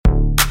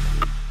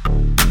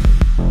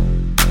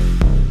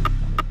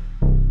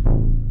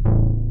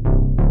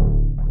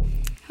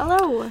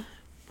Hello!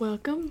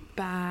 Welcome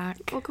back.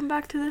 Welcome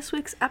back to this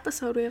week's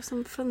episode. We have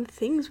some fun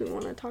things we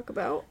want to talk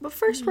about. But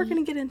first, we're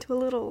going to get into a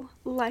little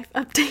life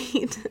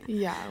update.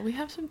 Yeah, we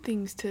have some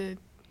things to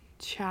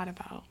chat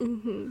about.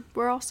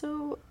 We're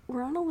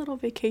on a little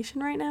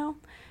vacation right now.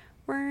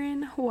 We're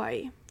in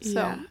Hawaii.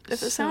 So,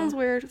 if it sounds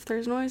weird, if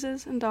there's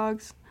noises and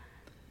dogs,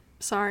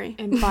 sorry.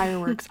 And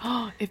fireworks.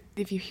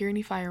 if you hear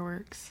any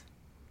fireworks.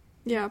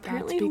 Yeah,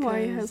 apparently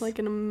Hawaii has like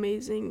an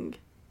amazing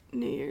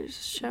New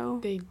Year's show.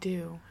 They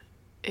do.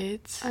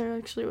 I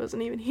actually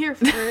wasn't even here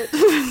for it,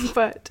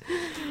 but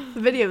the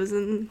videos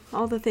and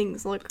all the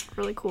things look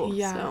really cool.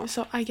 Yeah,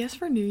 so I guess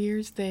for New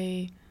Year's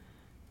they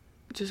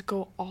just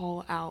go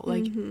all out.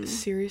 Like,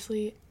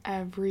 seriously,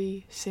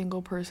 every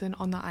single person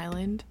on the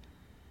island,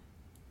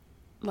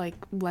 like,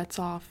 lets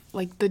off,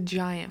 like, the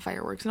giant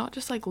fireworks. Not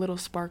just, like, little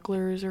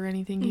sparklers or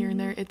anything here and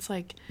there. It's,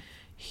 like,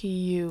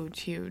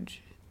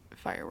 huge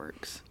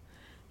fireworks.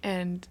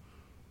 And,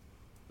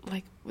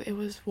 like, it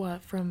was,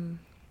 from...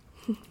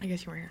 I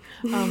guess you were here.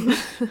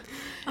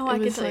 I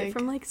could tell you,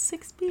 from, like,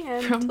 6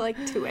 p.m. to, like,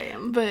 2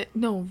 a.m. But,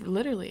 no,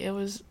 literally,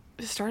 it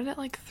started at,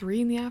 like,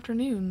 3 in the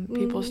afternoon.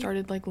 People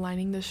started, like,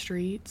 lining the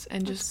streets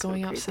and just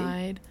going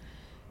outside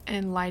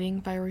and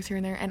lighting fireworks here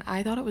and there. And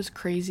I thought it was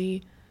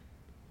crazy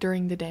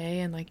during the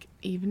day and, like,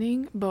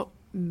 evening, but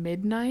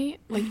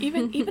midnight, like,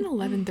 even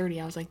 11:30,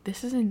 I was like,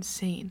 this is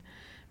insane.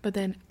 But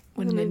then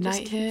when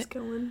midnight hit,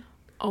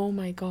 oh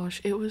my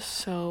gosh, it was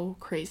so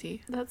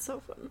crazy. That's so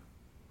fun.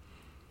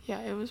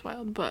 Yeah, it was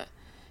wild. But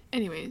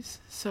anyways,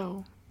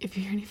 so if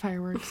you hear any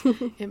fireworks,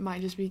 it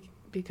might just be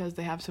because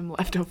they have some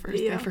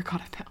leftovers they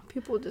forgot about.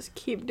 People just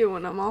keep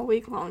doing them all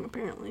week long,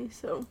 apparently.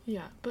 So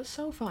yeah, but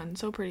so fun,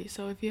 so pretty.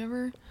 So if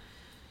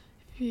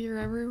you're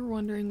ever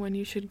wondering when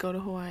you should go to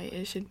Hawaii,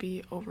 it should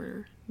be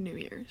over New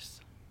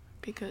Year's,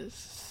 because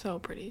so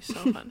pretty, so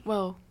fun.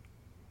 Well,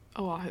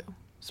 Oahu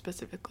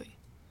specifically.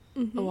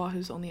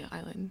 Oahu's the only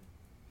island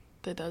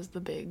that does the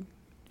big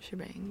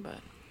shebang, but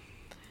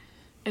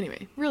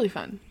anyway, really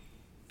fun.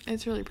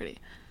 It's really pretty.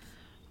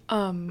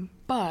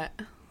 But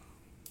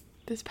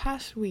this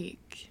past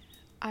week,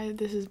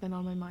 this has been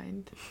on my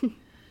mind.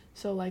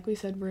 So like we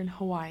said, we're in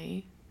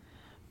Hawaii,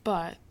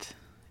 but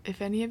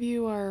if any of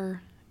you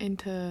are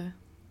into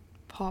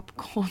pop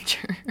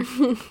culture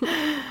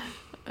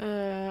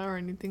or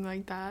anything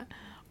like that,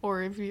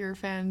 or if you're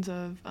fans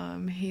of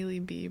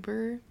Hailey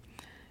Bieber,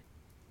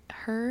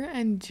 her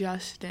and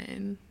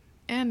Justin,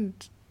 and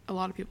a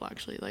lot of people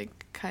actually,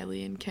 like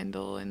Kylie and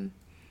Kendall and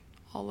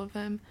all of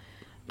them,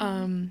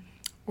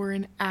 were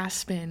in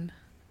Aspen,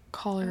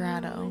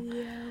 Colorado.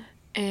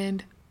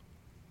 And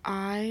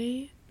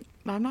I'm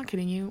not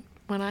kidding you,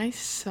 when I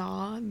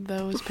saw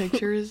those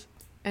pictures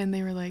and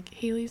they were like,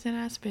 Hailey's in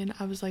Aspen,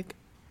 I was like,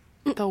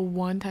 the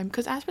one time,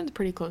 because Aspen's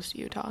pretty close to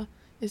Utah,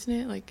 isn't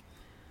it? Like,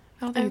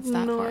 I don't think it's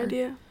that far. I have no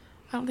idea.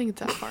 I don't think it's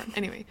that far.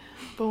 Anyway,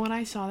 but when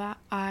I saw that,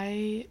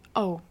 I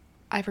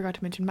forgot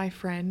to mention, my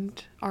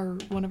friend,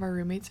 one of our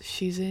roommates,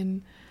 she's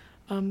in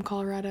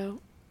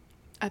Colorado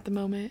at the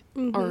moment,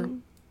 or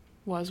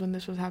was when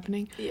this was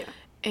happening. Yeah.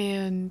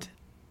 And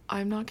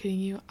I'm not kidding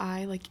you,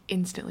 I like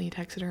instantly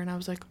texted her and I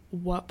was like,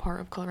 what part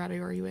of Colorado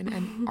are you in,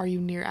 and are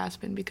you near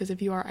Aspen? Because if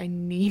you are, I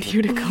need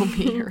you to go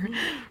meet her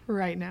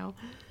right now.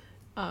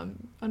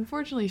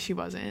 Unfortunately she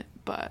wasn't,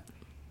 but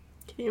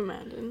can you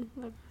imagine?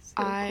 Cool.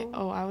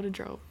 I would have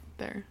drove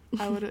there.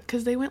 I would have,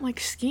 because they went like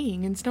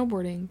skiing and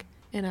snowboarding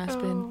in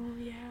Aspen.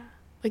 Oh yeah.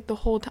 Like the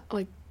whole time,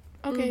 like,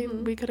 okay,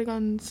 we could have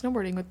gone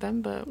snowboarding with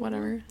them, but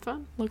whatever.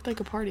 Fun. Looked like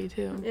a party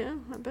too. Yeah,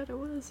 I bet it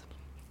was.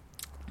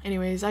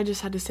 Anyways, I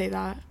just had to say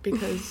that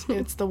because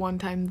it's the one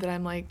time that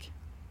I'm like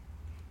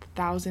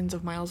thousands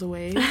of miles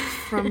away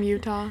from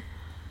Utah,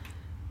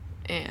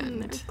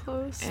 and they're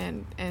close.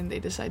 And they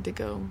decide to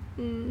go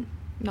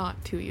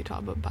not to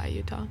Utah but by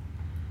Utah.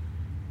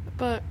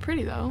 But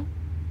pretty though.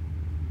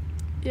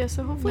 Yeah,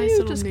 so hopefully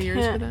you just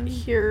can't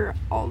hear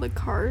all the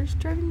cars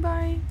driving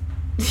by.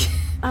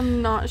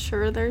 I'm not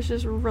sure. There's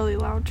just really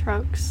loud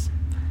trucks.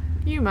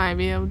 You might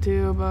be able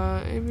to,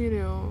 but if you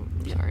do,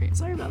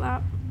 sorry about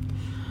that.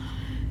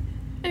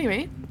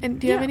 Anyway, and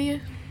do you have any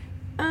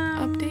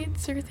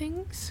updates or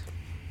things?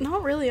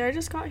 Not really. I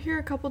just got here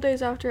a couple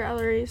days after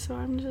Ellery, so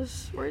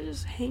we're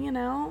just hanging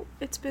out.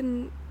 It's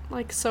been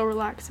like so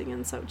relaxing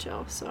and so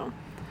chill. So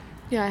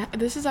yeah,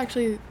 this is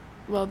actually,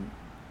 well,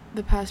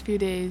 the past few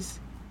days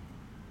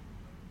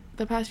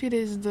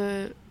is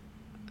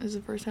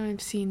the first time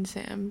I've seen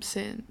Sam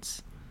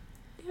since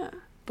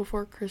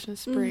before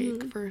Christmas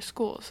break for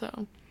school.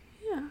 So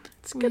yeah,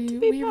 it's good to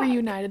be back. We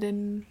reunited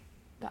in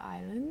the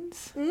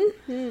islands.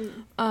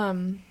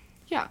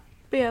 Yeah,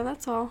 but yeah,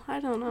 that's all. I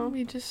don't know,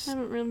 we just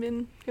haven't really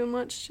been doing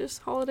much,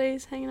 just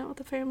holidays, hanging out with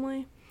the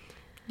family.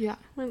 Yeah,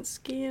 went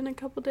skiing a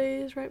couple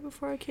days right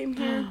before I came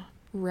here.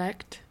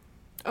 Wrecked.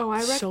 Oh, I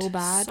wrecked so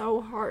bad,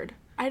 so hard.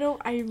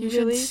 You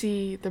should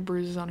see the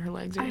bruises on her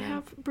legs. I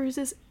have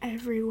bruises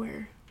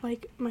everywhere,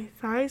 like my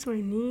thighs,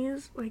 my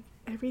knees, like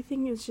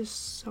everything is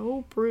just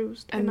so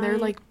bruised. And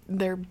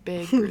they're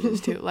big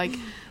bruises too. Like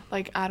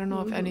I don't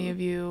know if any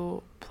of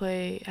you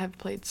have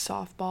played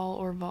softball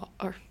or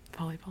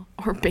volleyball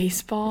or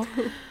baseball.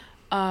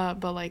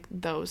 But like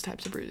those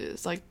types of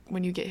bruises, like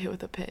when you get hit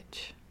with a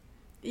pitch.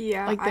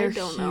 Yeah, like I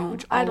don't know.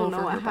 I don't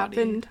know what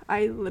happened.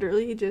 I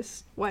literally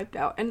just wiped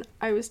out. And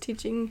I was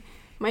teaching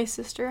my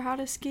sister how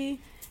to ski,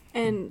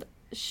 and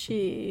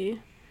she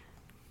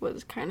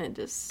was kind of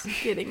just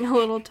getting a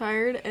little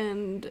tired,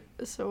 and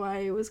so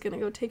I was going to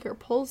go take her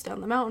poles down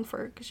the mountain for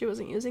her because she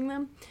wasn't using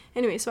them.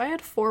 Anyway, so I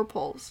had 4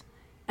 poles,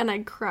 and I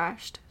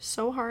crashed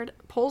so hard.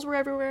 Poles were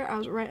everywhere. I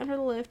was right under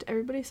the lift.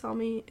 Everybody saw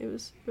me. It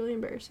was really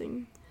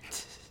embarrassing,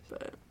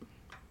 but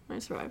I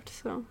survived,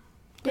 so.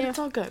 But it's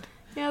all good.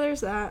 Yeah,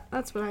 there's that.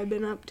 That's what I've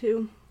been up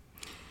to.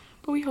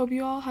 But we hope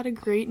you all had a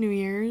great New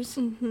Year's.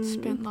 Mm-hmm.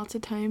 Spent lots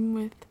of time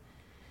with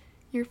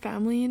your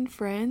family and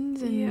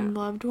friends and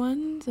loved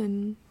ones,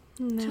 and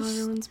now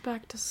everyone's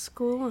back to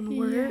school and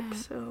work,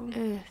 so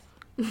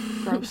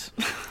gross.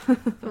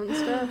 Fun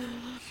stuff.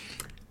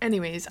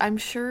 Anyways, I'm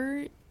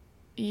sure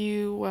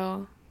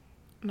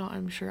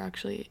I'm sure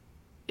actually,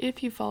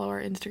 if you follow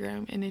our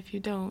Instagram, and if you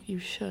don't, you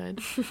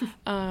should.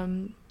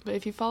 But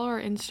if you follow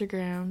our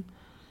Instagram,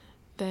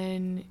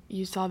 then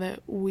you saw that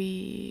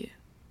we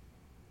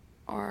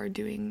are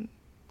doing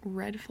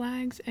red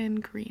flags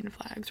and green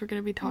flags. We're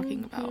going to be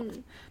talking about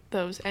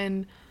those,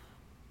 and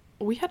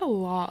we had a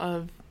lot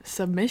of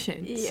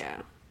submissions.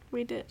 Yeah,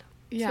 we did.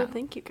 Yeah. So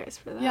thank you guys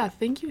for that. Yeah,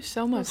 thank you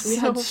so much. We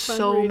had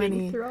so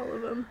many through all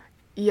of them.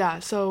 Yeah,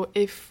 so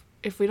if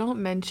we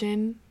don't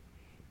mention,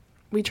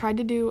 we tried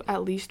to do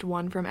at least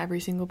one from every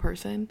single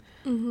person.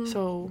 Mm-hmm.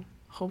 So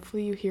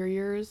hopefully you hear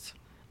yours,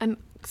 and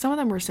some of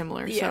them were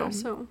similar. Yeah,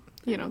 so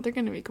you know, they're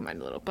going to be combined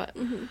a little, but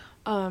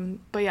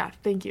but yeah,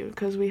 thank you,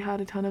 because we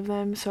had a ton of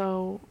them,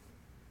 so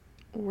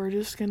we're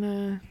just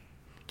gonna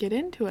get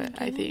into it,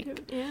 I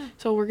think. Yeah.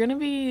 So we're gonna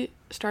be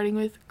starting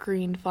with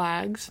green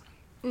flags,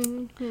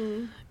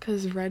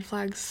 because red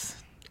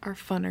flags are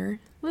funner.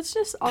 Let's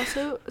just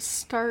also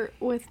start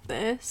with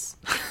this.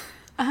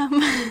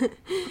 I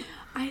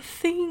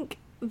think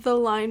the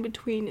line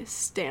between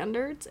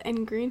standards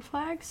and green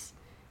flags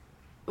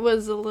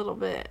was a little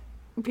bit,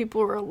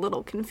 people were a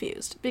little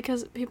confused,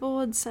 because people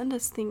would send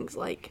us things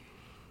like,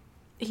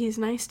 he's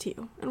nice to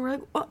you, and we're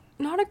like, well,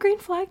 not a green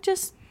flag,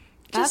 just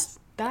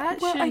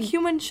that what a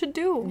human should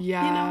do.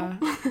 Yeah. You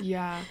know?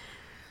 Yeah.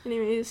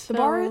 Anyways, the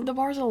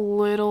bar's a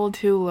little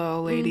too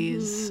low,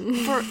 ladies.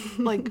 For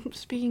like,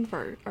 speaking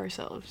for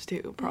ourselves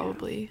too,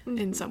 probably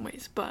in some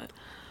ways, but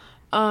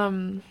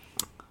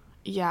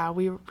yeah,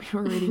 we were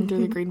reading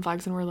through the green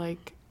flags and we're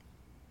like,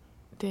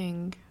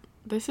 dang,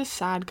 this is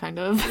sad, kind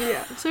of.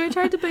 Yeah. So we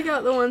tried to pick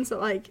out the ones that,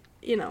 like,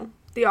 you know,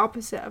 the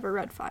opposite of a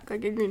red flag,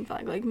 like a green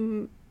flag, like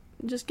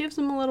just gives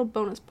them a little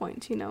bonus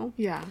points, you know.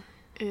 Yeah.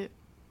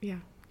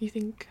 You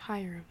think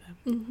higher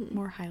of them,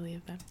 more highly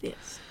of them.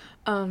 Yes.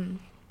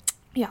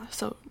 Yeah,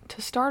 so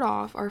to start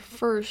off, our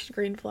first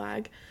green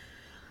flag,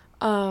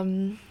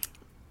 I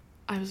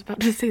was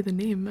about to say the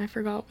name, I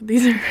forgot what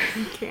these are.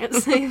 You can't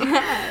say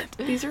that.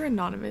 These are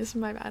anonymous,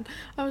 my bad.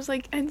 I was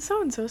like, and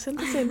so sent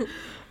this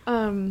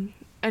in.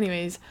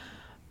 Anyways,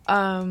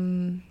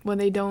 when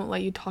they don't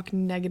let you talk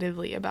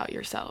negatively about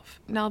yourself.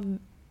 Now,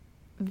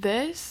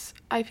 this,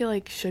 I feel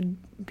like, should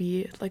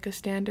be, like, a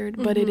standard,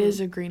 but it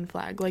is a green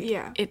flag. Like,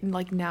 it,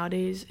 like,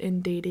 nowadays,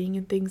 in dating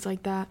and things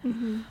like that,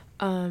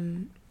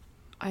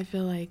 I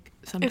feel like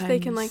sometimes... If they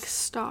can, like,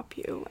 stop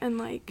you and,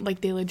 like... Like,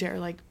 they legit are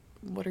like,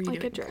 what are you doing?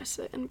 Like, address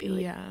it and be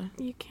like,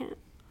 you can't...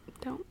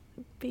 Don't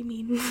be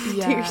mean to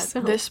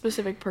yourself. This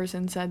specific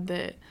person said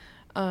that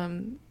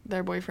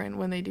their boyfriend,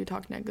 when they do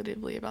talk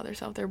negatively about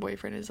themselves, their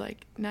boyfriend is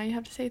like, now you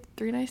have to say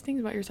 3 nice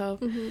things about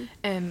yourself.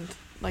 And,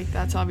 like,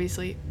 that's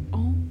obviously...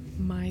 Oh,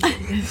 my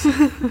goodness.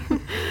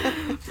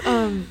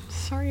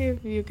 Sorry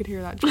if you could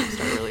hear that joke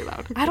start really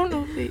loud. I don't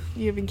know if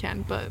you even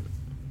can, but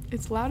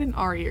it's loud in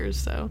our ears,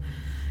 so...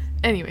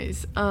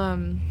 Anyways,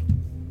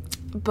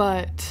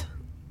 but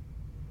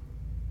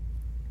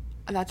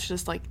that's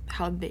just, like,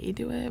 how they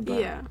do it,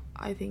 but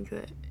I think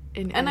that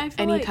in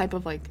any type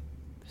of, like,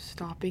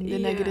 stopping the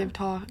negative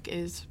talk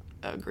is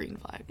a green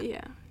flag.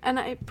 Yeah, and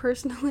I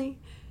personally,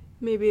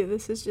 maybe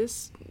this is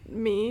just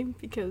me,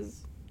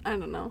 because, I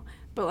don't know,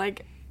 but,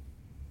 like,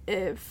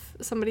 if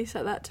somebody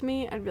said that to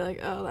me, I'd be like,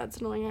 oh, that's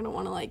annoying, I don't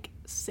want to, like,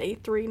 say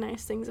 3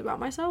 nice things about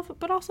myself,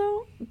 but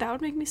also, that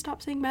would make me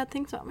stop saying bad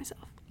things about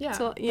myself. Yeah,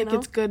 so, you know?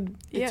 It's good.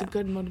 It's a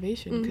good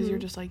motivation, because you're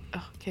just like,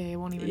 oh, okay, I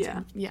won't even say.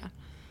 Yeah.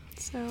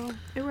 So,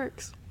 it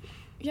works.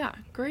 Yeah,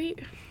 great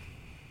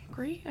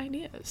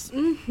ideas.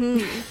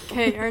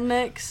 Okay, our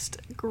next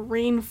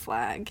green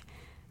flag,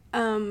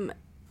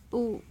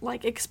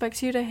 like,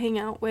 expects you to hang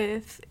out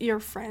with your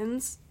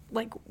friends,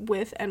 like,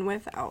 with and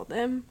without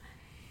them.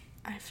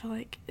 I feel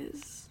like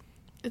it's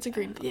a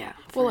green flag. Yeah,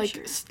 well, like,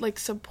 sure. Like,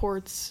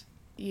 supports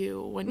you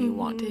when you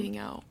want to hang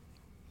out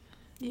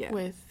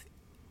with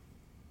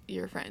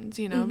your friends,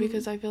 you know,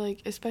 because I feel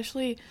like,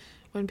 especially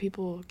when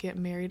people get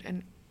married,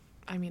 and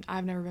I mean,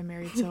 I've never been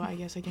married, so I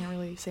guess I can't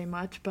really say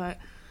much, but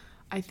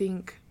I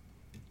think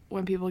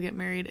when people get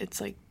married, it's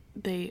like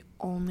they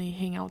only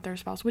hang out with their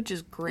spouse, which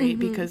is great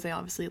because they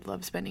obviously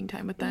love spending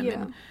time with them,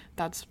 and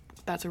that's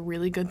that's a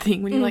really good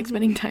thing when you like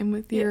spending time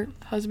with your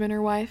husband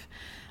or wife.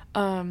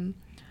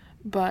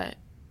 But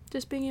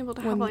just being able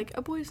to have like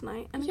a boys'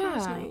 night and a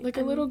girls' night, like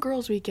a little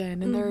girls'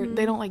 weekend, and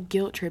they don't like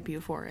guilt trip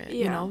you for it.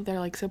 You know, they're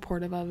like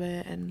supportive of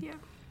it, and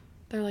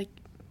they're like,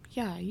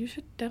 yeah, you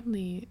should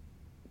definitely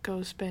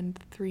go spend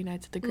 3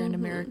 nights at the Grand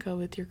America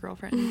with your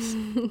girlfriends,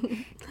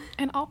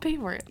 and I'll pay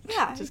for it.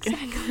 Yeah, just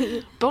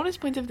exactly. Bonus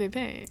points if they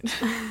pay.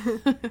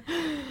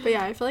 But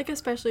yeah, I feel like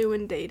especially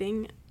when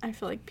dating, I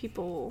feel like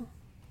people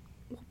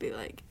will be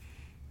like,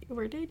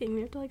 we're dating,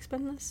 we have to like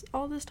spend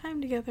all this time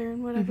together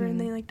and whatever, and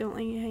they like don't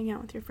let you hang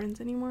out with your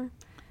friends anymore.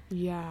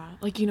 Yeah,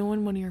 like, you know,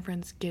 when one of your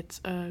friends gets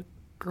a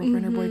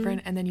girlfriend or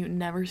boyfriend and then you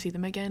never see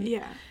them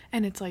again,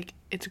 and it's like,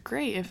 it's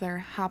great if they're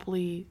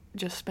happily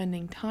just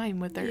spending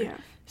time with their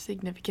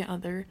significant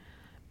other,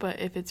 but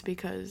if it's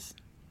because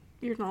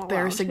you're not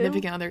their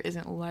significant other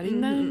isn't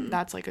letting them,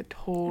 that's like a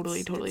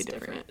totally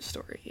different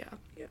story.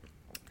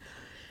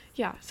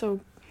 Yeah, so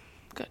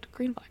good,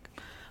 green flag.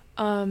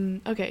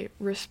 Okay,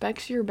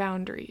 respects your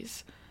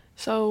boundaries.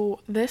 So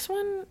this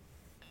one,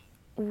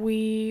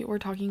 we were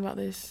talking about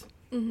this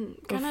kind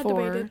of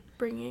debated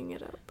bringing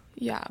it up.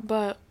 Yeah,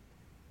 but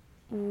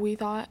we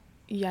thought,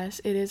 yes,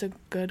 it is a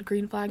good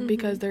green flag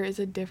because there is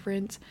a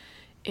difference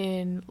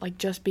in like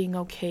just being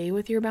okay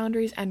with your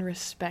boundaries and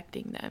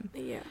respecting them.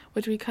 Yeah.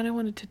 Which we kind of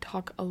wanted to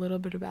talk a little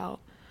bit about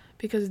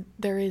because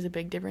there is a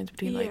big difference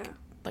between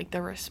like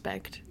the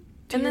respect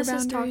to and your this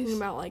boundaries. Is talking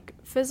about like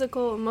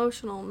physical,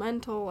 emotional,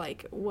 mental,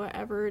 like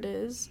whatever it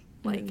is,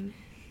 like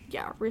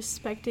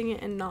respecting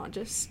it and not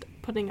just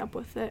putting up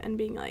with it and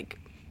being like,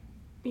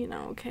 you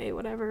know, okay,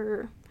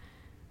 whatever.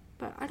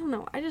 But I don't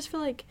know, I just feel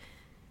like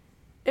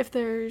if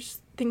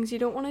there's things you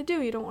don't want to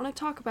do, you don't want to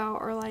talk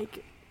about, or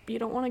like you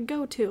don't want to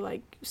go to,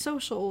 like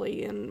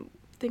socially and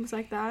things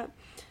like that,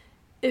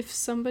 if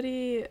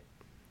somebody,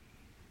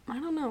 I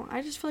don't know,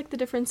 I just feel like the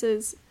difference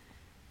is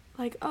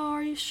like, oh,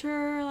 are you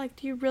sure, like,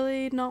 do you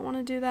really not want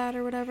to do that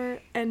or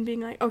whatever, and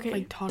being like, okay,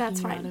 like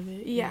that's fine, out of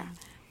it.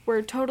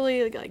 We're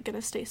totally like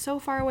gonna stay so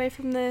far away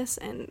from this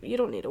and you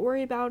don't need to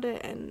worry about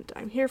it and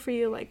I'm here for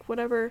you, like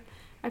whatever.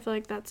 I feel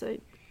like that's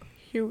a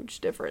huge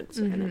difference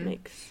and it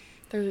makes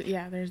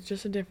there's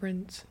just a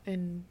difference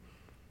in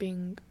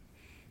being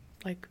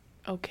like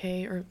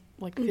okay or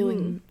like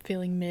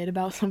feeling mid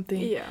about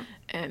something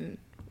and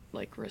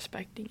like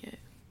respecting it.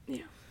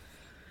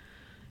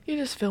 You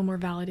just feel more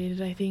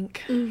validated, I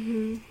think.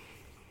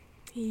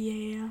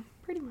 Yeah,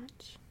 pretty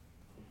much.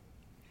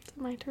 Is it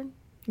my turn?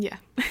 Yeah.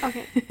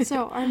 Okay,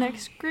 so our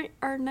next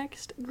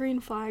green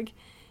flag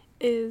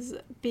is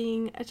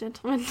being a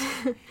gentleman.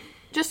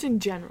 Just in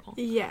general.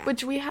 Yeah.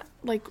 Which we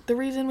like, the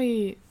reason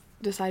we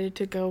decided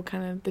to go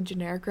kind of the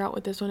generic route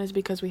with this one is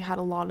because we had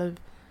a lot of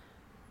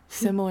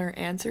similar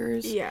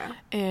answers. Yeah.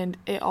 And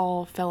it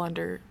all fell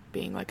under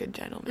being like a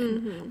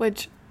gentleman.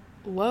 Which,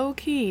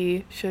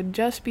 low-key, should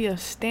just be a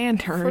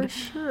standard. For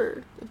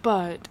sure.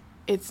 But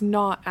it's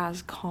not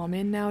as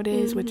common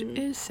nowadays, which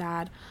is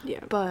sad.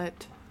 Yeah.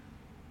 But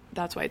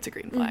that's why it's a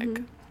green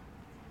flag.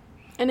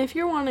 And if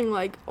you're wanting,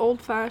 like,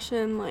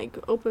 old-fashioned, like,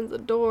 opens the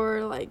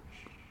door, like,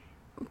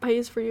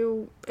 pays for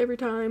you every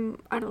time,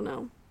 I don't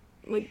know.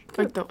 Like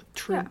the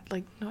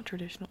like, not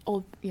traditional,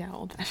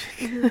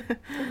 old-fashioned.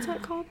 What's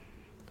that called?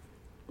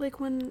 Like,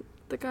 when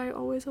the guy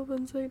always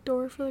opens the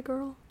door for the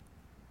girl?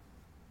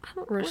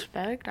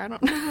 Respect? I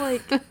don't know.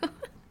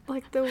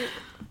 Like the...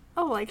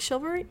 Oh, like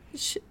chivalry?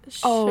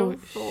 Chivalry.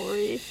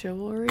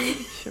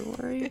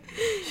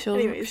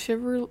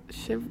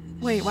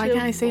 Wait, why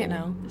can't I say it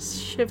now?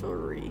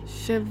 Chivalry.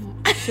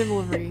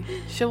 Chivalry.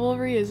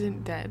 Chivalry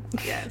isn't dead.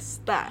 Yes,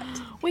 that.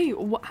 Wait,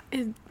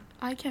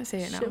 I can't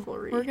say it now.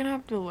 Chivalry. We're gonna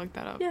have to look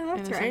that up. Yeah,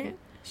 that's right.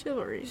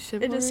 Chivalry.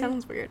 It just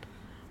sounds weird.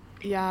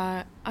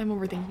 Yeah, I'm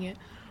overthinking it.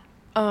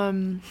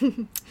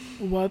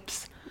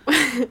 Whoops.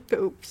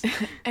 Oops.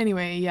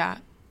 Anyway, yeah.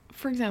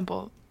 For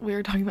example, we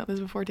were talking about this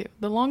before too.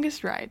 The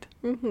Longest Ride.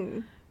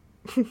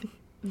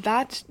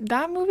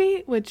 That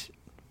movie, which,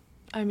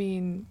 I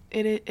mean,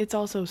 it's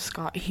also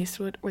Scott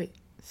Eastwood. Wait,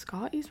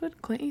 Scott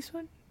Eastwood? Clint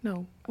Eastwood?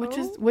 No. Which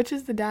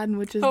is the dad and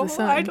which is the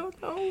son? I don't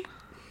know.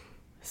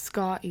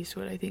 Scott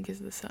Eastwood, I think, is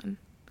the son.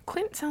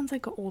 Clint sounds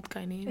like an old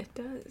guy name. It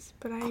does,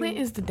 but Clint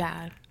is the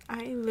dad.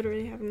 I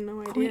literally have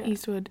no idea. Clint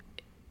Eastwood.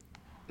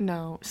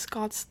 No,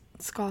 Scott's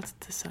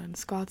the son.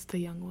 Scott's the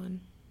young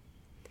one.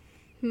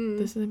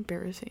 This is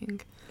embarrassing.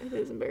 It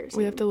is embarrassing.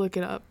 We have to look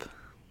it up.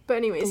 But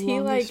anyways,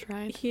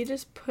 he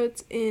just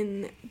puts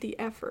in the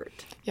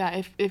effort.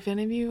 Yeah, if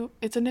any of you,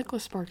 it's a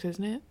Nicholas Sparks,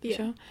 isn't it? Yeah.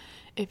 Show?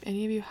 If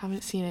any of you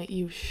haven't seen it,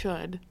 you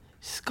should.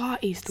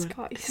 Scott Eastwood.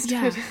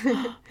 Yeah.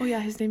 Oh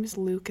yeah, his name is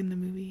Luke in the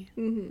movie.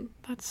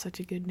 That's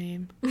such a good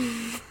name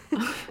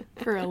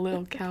for a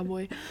little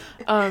cowboy.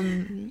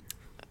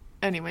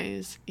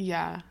 Anyways,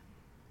 yeah,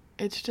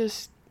 it's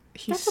just.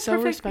 He's so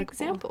respectful.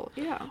 Example,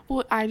 yeah.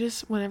 Well,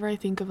 whenever I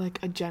think of like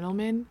a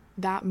gentleman,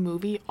 that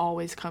movie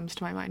always comes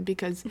to my mind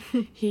because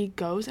he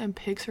goes and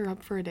picks her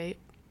up for a date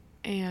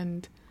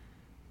and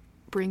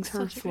brings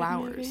her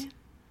flowers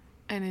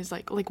and is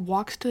like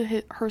walks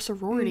to her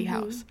sorority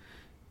house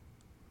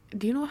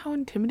do you know how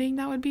intimidating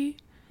that would be?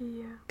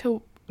 Yeah.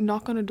 To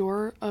knock on a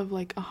door of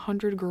like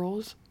 100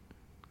 girls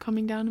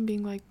coming down and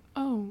being like,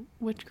 oh,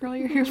 which girl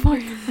you're here for?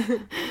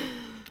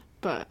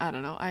 But I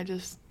don't know.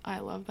 I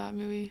love that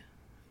movie.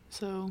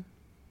 So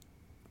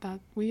that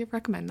we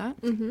recommend that.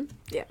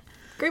 Yeah.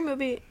 Great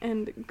movie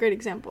and great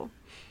example.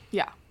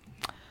 Yeah.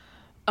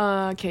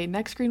 Okay,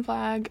 next green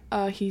flag.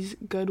 He's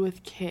good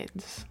with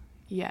kids.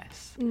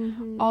 Yes.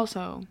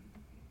 Also,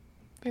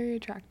 very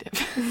attractive.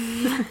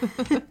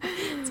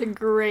 It's a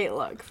great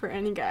look for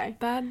any guy.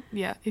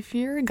 Yeah, if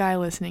you're a guy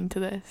listening to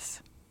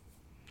this,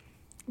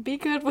 be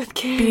good with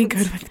kids. Be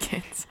good with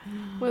kids.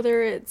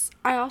 Whether it's,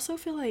 I also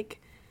feel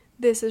like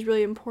this is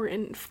really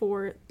important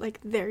for like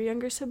their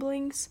younger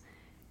siblings.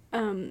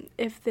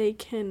 If they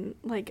can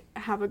like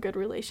have a good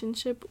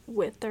relationship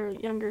with their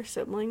younger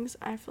siblings,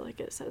 I feel like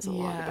it says a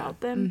lot about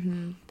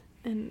them.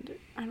 And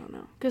I don't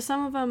know, because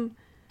some of them,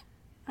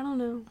 I don't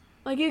know,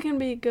 like you can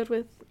be good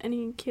with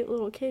any cute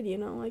little kid, you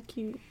know, like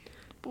you.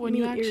 But when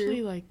you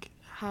actually like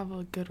have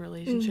a good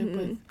relationship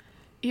with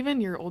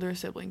even your older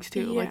siblings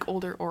too, like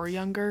older or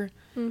younger,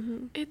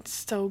 it's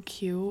so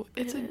cute.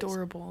 It's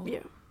adorable. Yeah.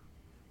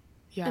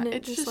 Yeah, and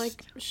it just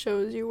like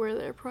shows you where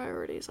their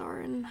priorities are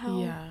and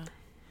how. Yeah.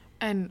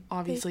 And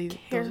obviously they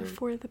care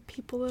for the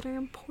people that are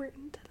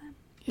important to them.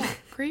 Yeah,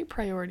 great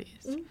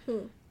priorities.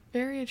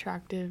 Very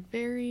attractive,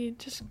 very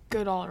just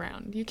good all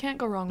around. You can't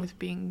go wrong with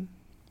being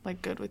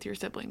like good with your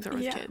siblings or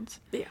with kids.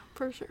 Yeah,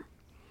 for sure.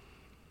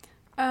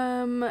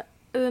 The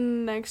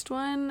next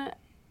one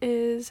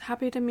is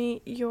happy to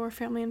meet your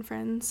family and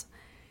friends,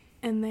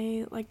 and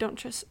they like don't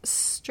just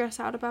stress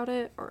out about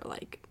it or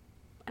like,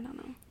 I don't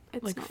know.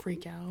 It's like not,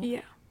 freak out.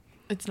 Yeah.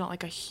 It's not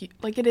like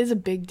like it is a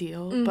big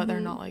deal, but they're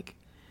not like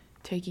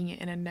taking it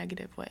in a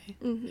negative way,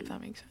 if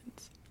that makes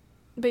sense.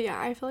 But yeah,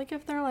 I feel like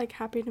if they're like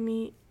happy to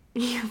meet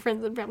your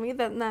friends and family,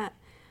 then that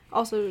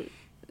also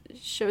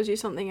shows you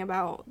something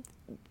about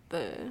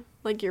the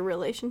like your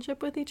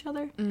relationship with each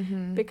other.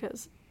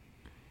 Because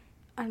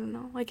I don't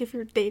know, like if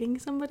you're dating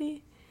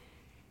somebody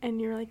and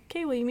you're like,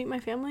 okay, will you meet my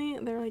family?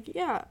 And they're like,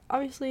 yeah,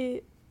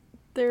 obviously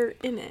they're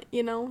in it,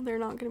 you know? They're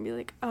not gonna be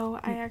like, oh,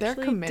 I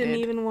actually didn't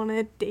even want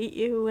to date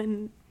you,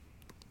 and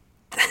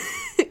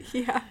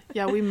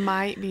yeah, we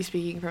might be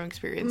speaking from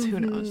experience. Who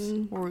knows?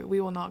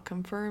 We will not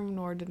confirm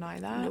nor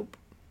deny that. Nope.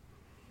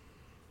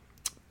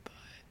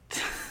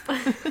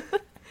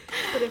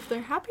 But if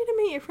they're happy to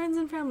meet your friends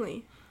and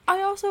family,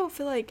 I also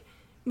feel like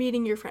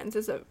meeting your friends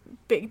is a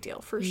big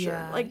deal for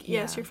sure. Like,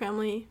 yes, your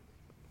family,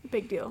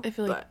 big deal. I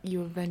feel like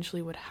you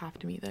eventually would have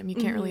to meet them. You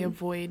can't really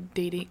avoid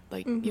dating.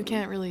 Like, you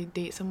can't really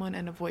date someone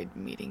and avoid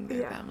meeting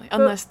their family.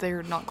 Unless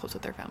they're not close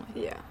with their family.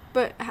 Yeah.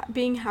 But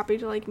being happy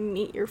to, like,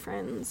 meet your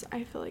friends,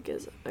 I feel like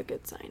is a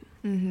good sign.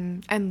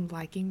 And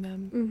liking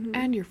them.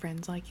 And your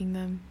friends liking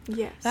them.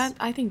 Yes.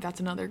 I think that's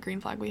another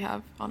green flag we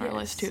have on our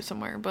list, too,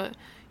 somewhere. But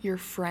your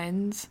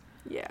friends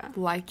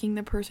liking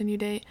the person you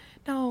date.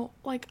 Now,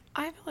 like,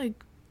 I feel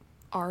like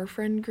our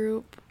friend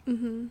group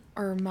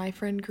or my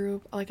friend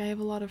group, like I have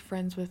a lot of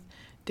friends with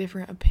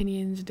different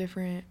opinions,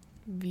 different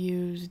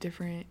views,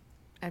 different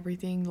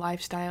everything,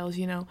 lifestyles,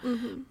 you know,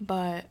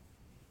 but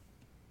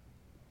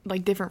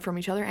like different from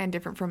each other and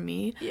different from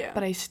me.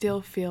 But I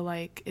still feel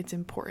like it's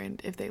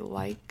important if they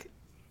like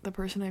the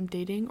person I'm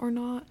dating or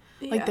not.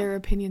 Like their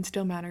opinion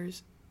still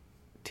matters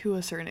to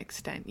a certain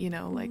extent, you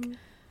know, like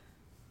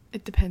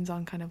it depends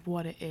on kind of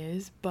what it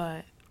is,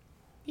 but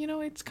you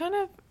know, it's kind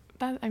of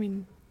that, I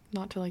mean,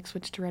 not to like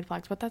switch to red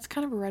flags, but that's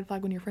kind of a red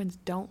flag when your friends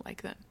don't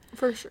like them.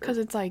 For sure. Because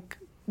it's like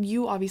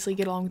you obviously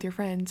get along with your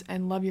friends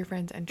and love your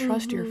friends and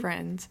trust your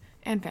friends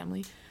and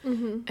family.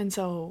 And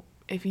so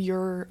if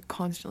you're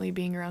constantly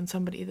being around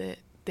somebody that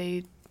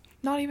they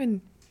not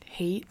even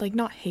hate, like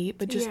not hate,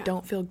 but just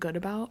don't feel good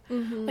about,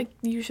 like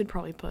you should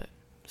probably put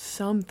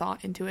some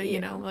thought into it, you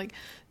know, like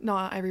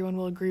not everyone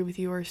will agree with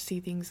you or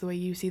see things the way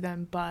you see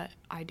them, but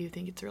I do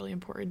think it's really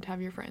important to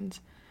have your friends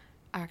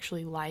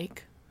actually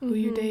like who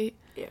you date.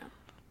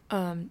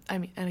 I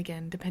mean, and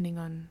again, depending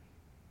on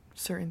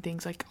certain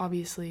things, like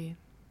obviously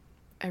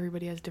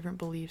everybody has different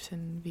beliefs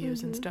and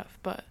views and stuff,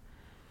 but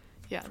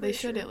yeah, they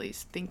should at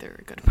least think they're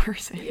a good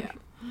person.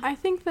 I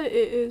think that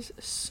it is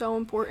so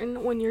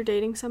important when you're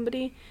dating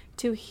somebody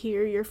to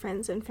hear your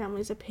friends and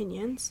family's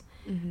opinions.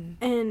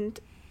 And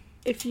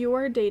if you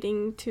are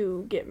dating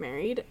to get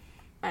married,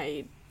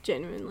 I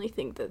genuinely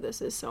think that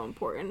this is so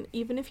important,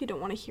 even if you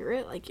don't want to hear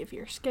it, like if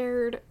you're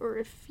scared or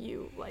if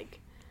you like,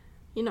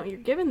 you know, you're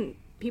given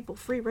people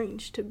free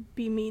range to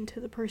be mean to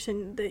the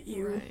person that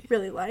you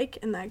really like,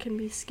 and that can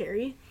be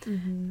scary.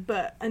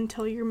 But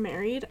until you're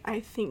married, I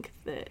think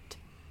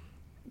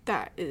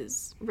that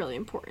is really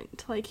important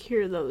to like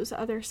hear those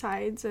other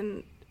sides,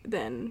 and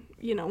then,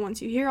 you know,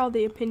 once you hear all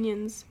the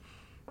opinions,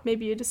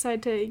 maybe you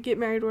decide to get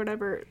married or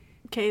whatever,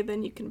 okay,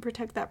 then you can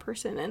protect that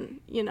person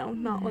and, you know,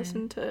 not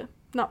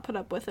not put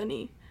up with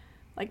any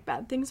like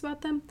bad things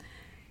about them.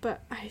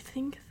 But I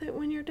think that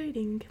when you're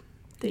dating,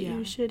 that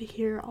you should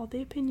hear all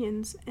the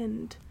opinions,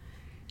 and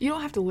you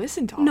don't have to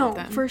listen to all of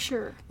them. No, for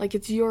sure. Like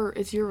it's your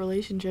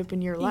relationship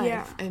and your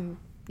life, and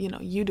you know,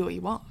 you do what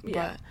you want.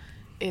 But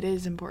it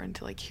is important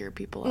to, like, hear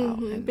people out.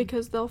 And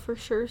because they'll for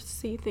sure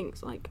see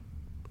things, like,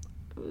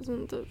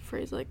 isn't the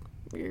phrase, like,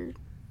 you're,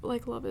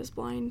 like, love is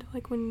blind?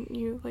 Like, when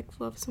you, like,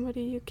 love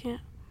somebody, you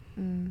can't,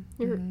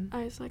 your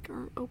eyes, like,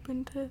 aren't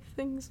open to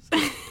things.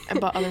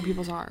 But other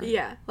people's are.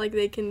 Yeah, like,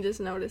 they can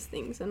just notice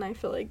things, and I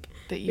feel like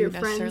that you your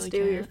friends do,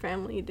 can't. your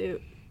family do.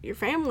 Your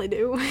family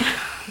do.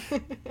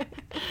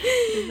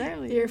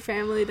 Your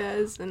family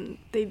does, and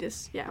they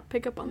just,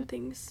 pick up on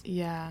things.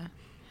 Yeah.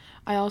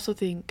 I also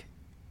think,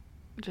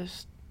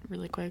 just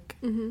really quick,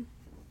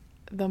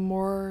 the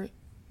more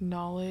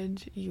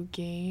knowledge you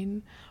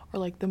gain, or,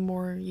 like, the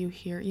more you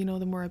hear, you know,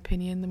 the more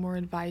opinion, the more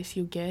advice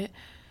you get,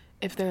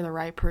 if they're the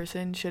right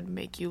person, should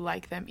make you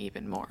like them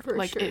even more. For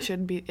like, sure. it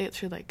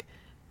should, like,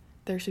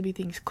 there should be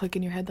things click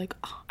in your head, like,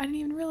 oh, I didn't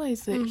even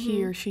realize that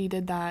he or she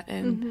did that,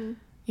 and,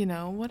 you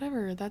know,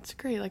 whatever, that's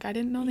great. Like, I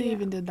didn't know they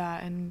even did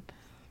that, and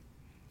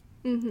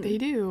they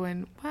do,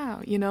 and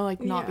wow, you know,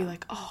 like, not be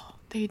like, oh,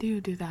 they do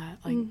that,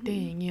 like,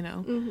 dang, you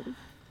know.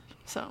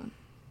 So,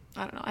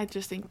 I don't know, I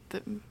just think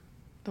that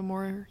the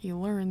more you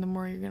learn, the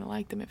more you're gonna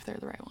like them if they're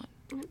the right one.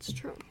 It's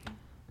true.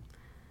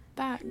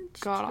 That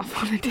got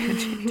off on a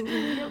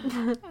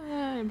tangent.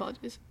 I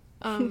apologize.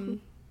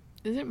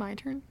 Is it my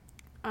turn?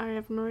 I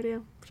have no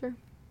idea. Sure.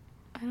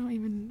 I don't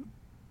even...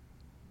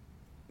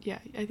 Yeah,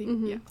 I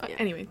think... Yeah.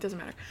 Anyway, it doesn't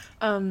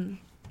matter.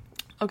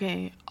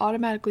 Okay,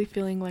 automatically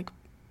feeling like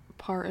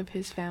part of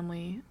his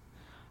family.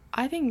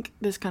 I think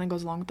this kind of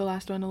goes along with the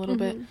last one a little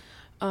bit.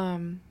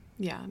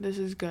 Yeah, this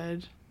is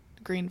good.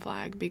 Green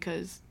flag,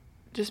 because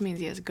it just means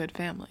he has a good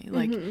family.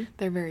 Like,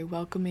 they're very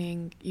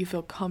welcoming. You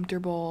feel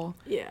comfortable.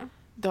 Yeah.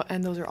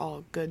 And those are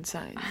all good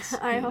signs.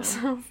 I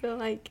also feel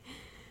like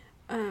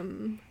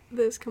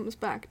this comes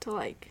back to,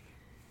 like,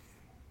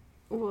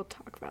 we'll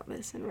talk about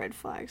this in red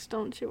flags,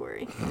 don't you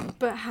worry,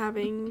 but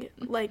having,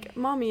 like,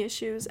 mommy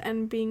issues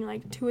and being,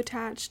 like, too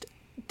attached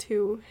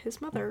to his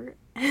mother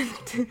and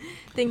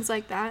things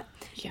like that.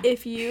 Yeah.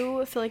 If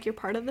you feel like you're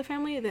part of the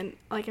family, then,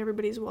 like,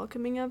 everybody's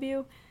welcoming of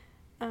you.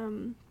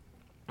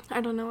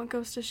 I don't know, it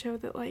goes to show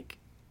that, like,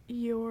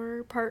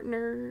 your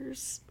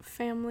partner's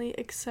family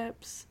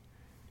accepts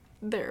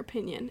their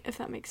opinion, if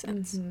that makes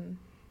sense.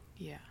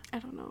 Yeah. I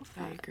don't know if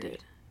that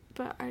did.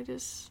 But I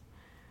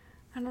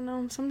don't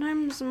know.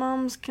 Sometimes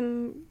moms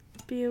can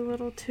be a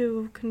little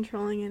too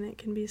controlling and it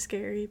can be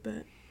scary,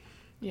 but...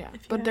 Yeah,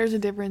 but there's a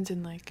difference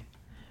in, like,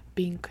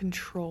 being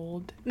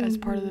controlled as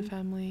part of the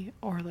family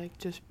or, like,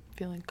 just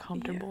feeling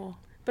comfortable.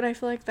 Yeah. But I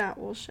feel like that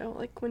will show,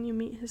 like, when you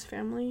meet his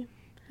family.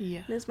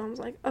 Yeah. And his mom's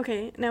like,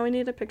 okay, now we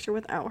need a picture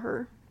without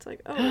her. It's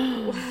like,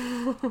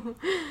 oh.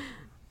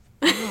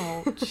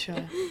 Ouch.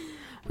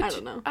 I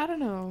don't know. I don't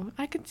know.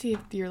 I could see if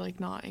you're,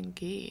 like, not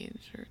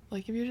engaged or,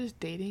 like, if you're just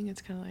dating,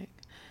 it's kind of like,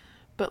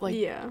 but, like,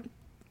 yeah.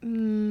 I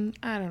don't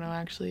know,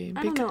 actually.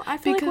 I don't know. I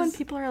feel like when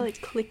people are,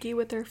 like, cliquey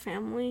with their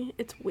family,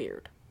 it's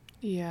weird.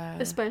 Yeah.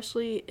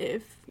 Especially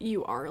if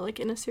you are, like,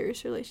 in a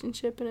serious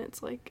relationship and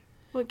it's like,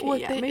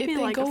 okay, maybe,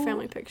 like, a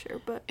family picture,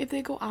 but... If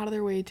they go out of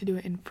their way to do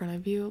it in front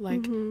of you,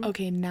 like,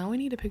 okay, now we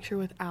need a picture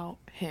without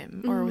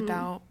him, or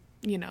without,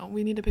 you know,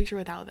 we need a picture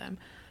without them,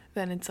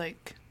 then it's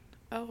like...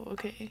 Oh,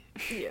 okay.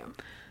 Yeah.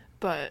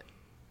 But,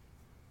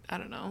 I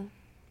don't know.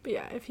 But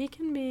yeah, if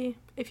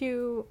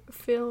you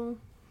feel,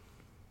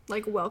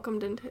 like,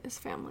 welcomed into his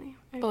family.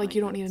 But, like,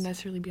 you don't need to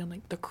necessarily be on,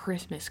 like, the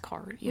Christmas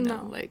card, you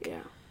know? Like,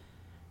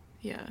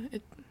 yeah.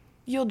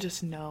 You'll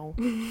just know.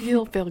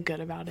 You'll feel good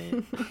about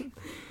it.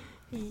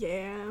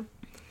 Yeah.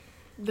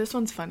 This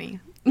one's funny.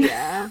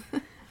 Yeah.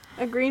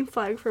 A green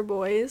flag for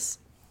boys.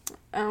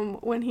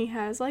 When he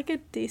has, like, a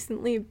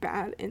decently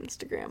bad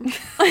Instagram.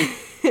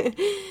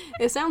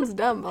 It sounds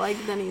dumb, but, like,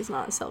 then he's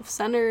not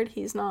self-centered,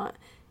 he's not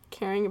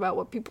caring about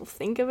what people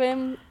think of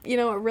him. You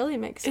know, it really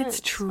makes sense.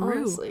 It's true.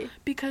 Honestly.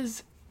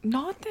 Because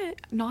not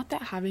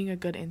that having a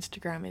good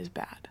Instagram is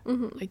bad.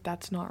 Like,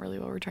 that's not really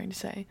what we're trying to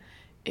say.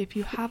 If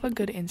you have a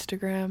good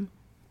Instagram,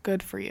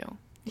 good for you.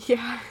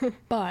 Yeah.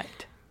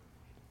 But,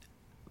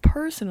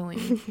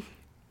 personally,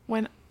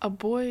 when a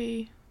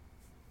boy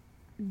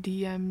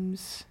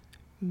DMs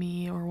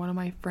me or one of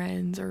my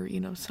friends or, you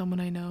know,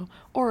 someone I know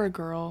or a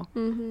girl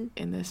in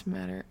this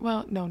matter,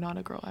 well, no, not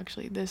a girl,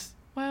 actually,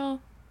 I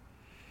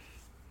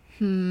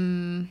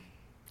don't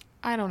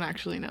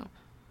actually know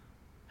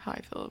how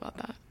I feel about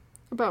that.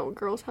 About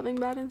girls having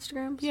bad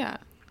Instagrams? Yeah,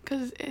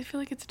 because I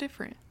feel like it's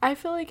different. I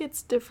feel like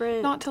it's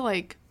different. Not to,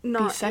 like, be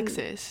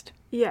sexist.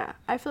 Yeah,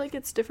 I feel like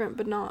it's different,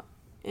 but not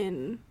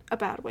in a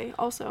bad way,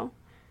 also.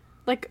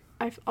 Like,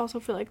 I also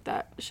feel like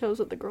that shows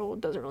that the girl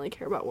doesn't really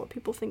care about what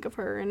people think of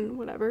her and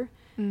whatever.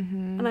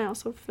 And I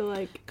also feel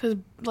like... Because,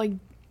 like,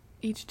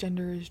 each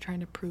gender is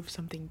trying to prove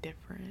something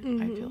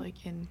different, I feel like,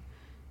 in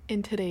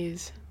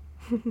today's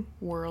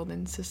world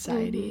and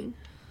society.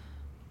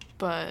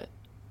 But...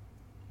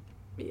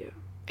 Yeah.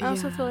 I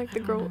also feel like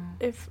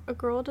if a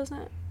girl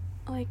doesn't,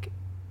 like,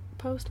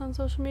 post on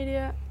social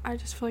media, I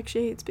just feel like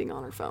she hates being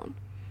on her phone.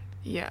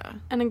 Yeah.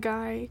 And a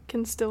guy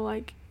can still,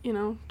 like, you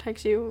know,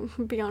 text you,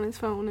 be on his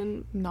phone,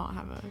 and not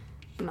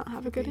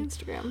have a good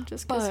Instagram,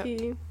 just because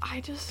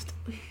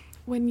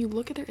when you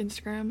look at their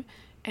Instagram,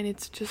 and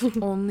it's just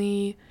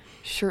only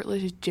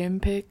shirtless gym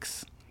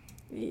pics.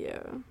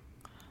 Yeah.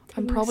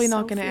 I'm probably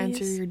not going to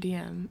answer your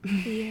DM.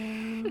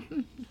 Yeah.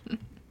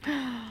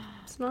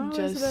 It's not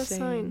always the best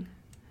sign.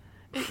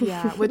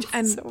 Yeah, which,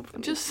 and so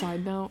just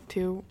side note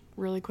too,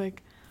 really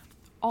quick,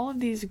 all of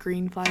these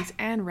green flags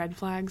and red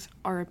flags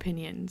are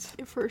opinions.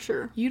 For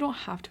sure. You don't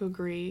have to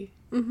agree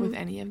with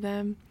any of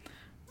them.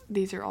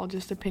 These are all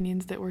just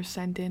opinions that were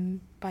sent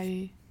in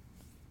by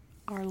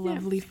our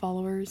lovely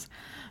followers.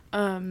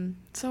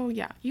 So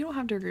yeah, you don't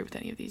have to agree with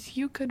any of these.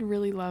 You could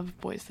really love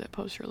boys that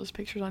post shirtless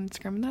pictures on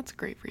Instagram, and that's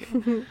great for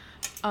you.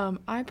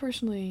 I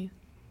personally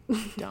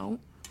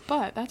don't,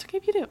 but that's okay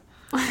if you do.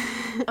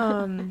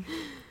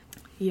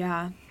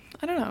 Yeah,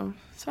 I don't know.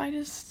 So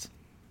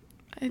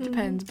it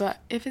depends. But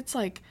if it's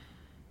like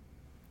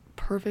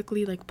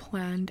perfectly like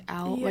planned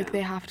out, like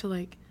they have to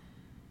like,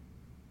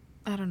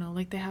 I don't know,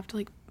 like they have to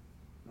like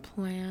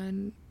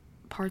plan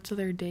parts of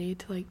their day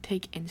to like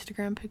take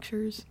Instagram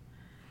pictures.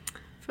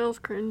 Feels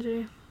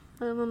cringy.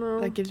 I don't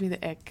know. That gives me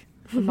the ick.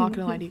 I'm not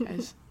gonna lie to you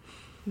guys.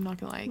 I'm not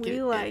gonna lie.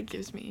 It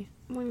gives me.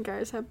 When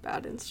guys have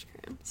bad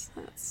Instagrams,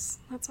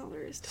 that's all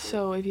there is to it.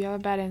 So if you have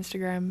a bad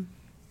Instagram,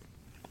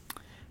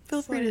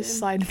 feel free to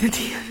slide in the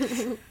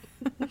DMs.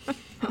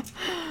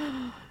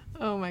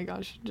 Oh my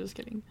gosh, just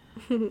kidding.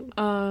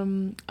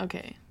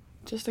 Okay,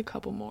 just a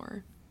couple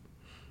more.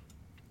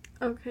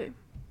 Okay.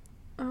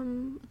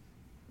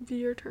 Be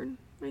your turn,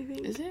 I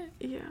think. Is it?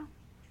 Yeah.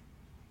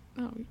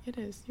 Oh, it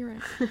is. You're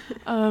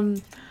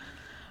right.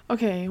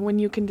 Okay, when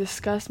you can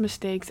discuss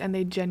mistakes and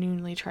they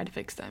genuinely try to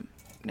fix them.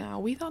 Now,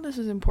 we thought this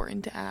was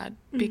important to add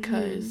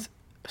because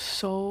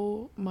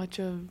so much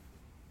of,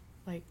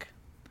 like,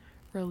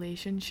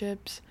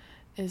 relationships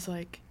is,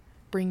 like,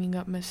 bringing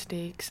up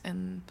mistakes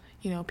and,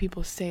 you know,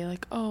 people say,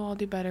 like, oh, I'll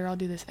do better, I'll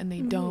do this, and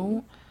they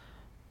don't.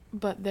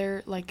 But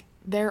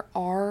there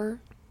are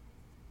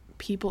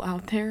people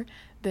out there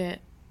that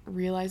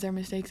realize their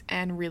mistakes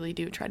and really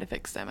do try to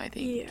fix them, I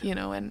think. You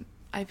know, and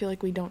I feel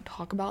like we don't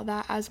talk about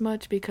that as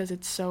much because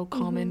it's so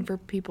common for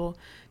people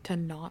to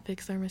not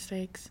fix their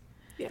mistakes.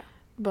 Yeah.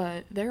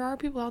 But there are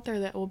people out there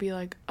that will be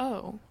like,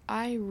 oh,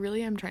 I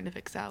really am trying to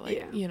fix that,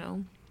 like, you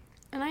know.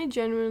 And I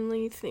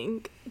genuinely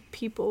think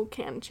people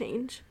can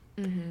change.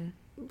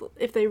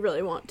 If they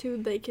really want to,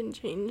 they can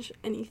change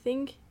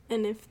anything.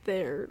 And if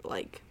they're,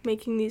 like,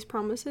 making these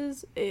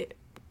promises, it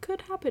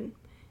could happen.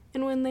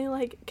 And when they,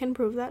 like, can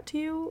prove that to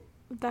you,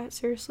 that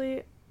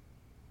seriously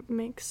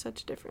makes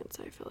such a difference,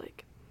 I feel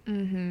like. I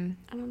don't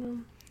know.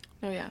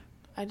 Oh, yeah.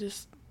 I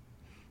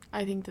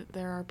think that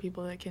there are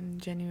people that can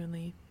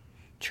genuinely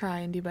try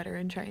and do better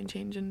and try and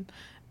change. And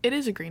it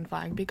is a green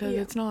flag because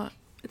it's not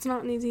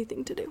an easy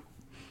thing to do.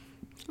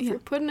 If you're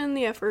putting in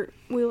the effort,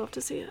 we love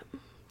to see it.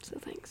 So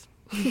thanks.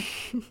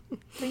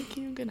 Thank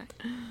you. Good night.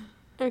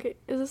 Okay,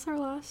 is this our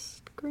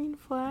last green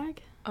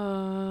flag? Yeah.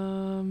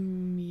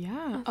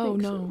 Oh,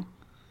 no. So.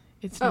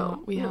 It's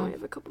not. We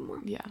have a couple more.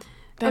 Yeah.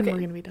 Then we're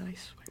gonna be done, I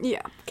swear.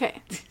 Yeah.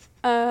 Okay.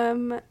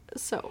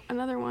 So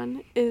another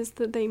one is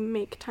that they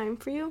make time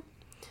for you.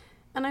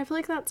 And I feel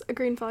like that's a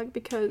green flag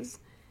because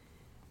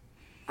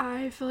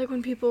I feel like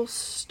when people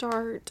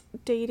start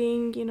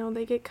dating, you know,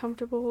 they get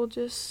comfortable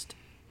just,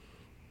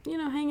 you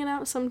know, hanging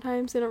out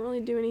sometimes. They don't really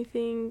do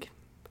anything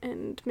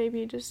and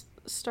maybe just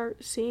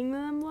start seeing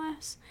them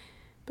less.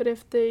 But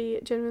if they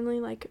genuinely,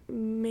 like,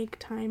 make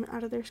time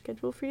out of their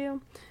schedule for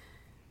you,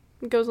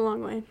 it goes a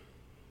long way.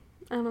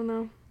 I don't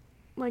know.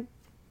 Like,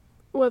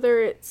 whether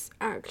it's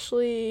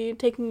actually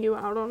taking you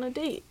out on a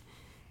date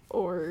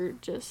or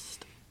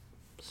just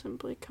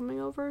simply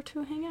coming over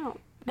to hang out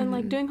and,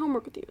 like, doing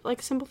homework with you.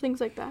 Like, simple things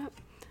like that.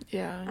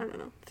 Yeah. I don't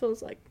know. Feel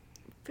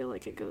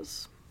like it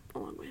goes a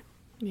long way.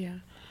 Yeah.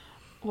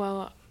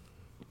 Well,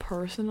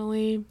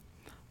 personally,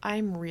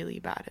 I'm really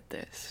bad at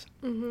this.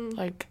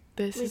 Like,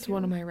 this is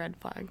one of my red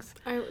flags.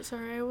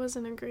 I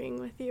wasn't agreeing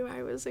with you.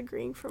 I was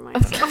agreeing for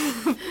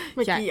myself.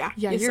 Like, yeah,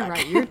 you're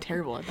right. You're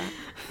terrible at that.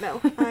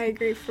 No, I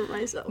agree for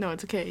myself. No,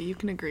 it's okay. You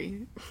can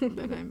agree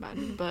that I'm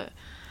bad. But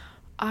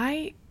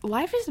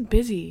life is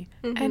busy.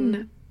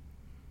 And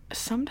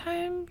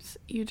sometimes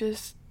you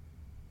just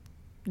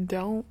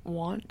don't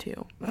want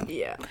to.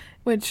 Yeah.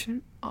 Which,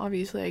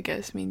 obviously, I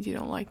guess means you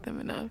don't like them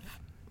enough.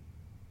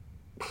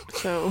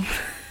 So...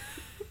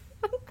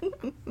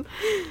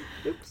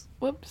 Oops.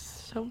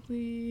 Whoops.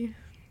 Hopefully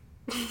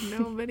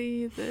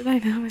nobody that I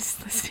know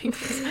is listening to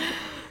this.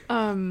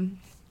 I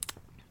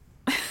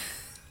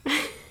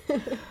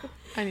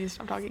need to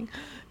stop talking.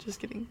 Just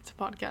kidding. It's a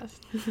podcast.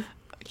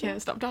 I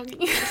can't stop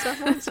talking.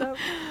 Stop.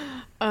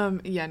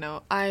 Yeah,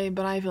 no.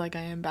 But I feel like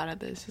I am bad at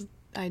this.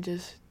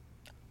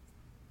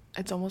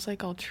 It's almost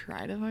like I'll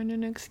try to find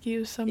an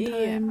excuse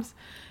sometimes.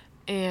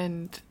 Yeah.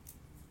 And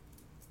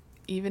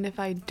even if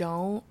I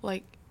don't,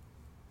 like,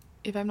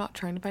 if I'm not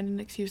trying to find an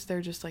excuse,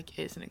 there just, like,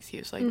 is an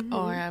excuse. Like,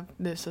 oh, I have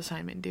this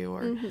assignment due,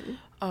 or,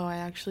 oh, I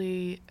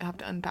actually have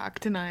to unpack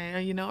tonight,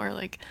 you know, or,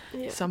 like,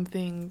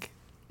 something.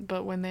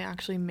 But when they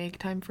actually make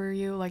time for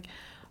you, like,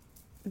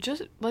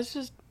 let's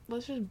just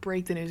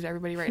break the news to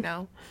everybody right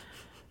now.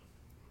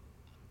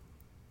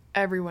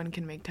 everyone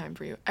can make time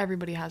for you.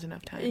 Everybody has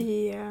enough time.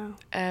 Yeah.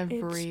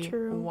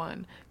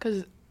 Everyone.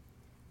 Because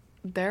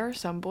there are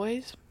some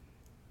boys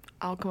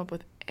I'll come up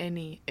with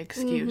any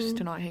excuse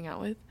to not hang out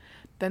with.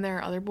 Then there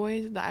are other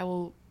boys that I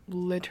will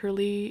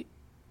literally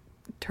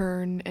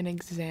turn an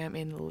exam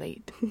in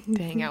late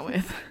to hang out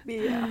with.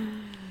 Yeah.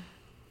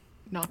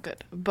 Not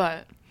good.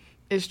 But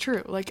it's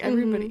true. Like,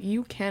 everybody,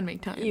 you can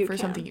make time for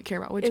something you care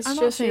about, which I'm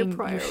not saying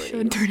you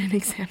should turn an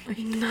exam late.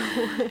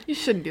 No. You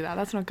shouldn't do that.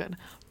 That's not good.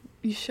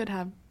 You should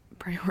have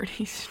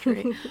priorities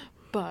straight.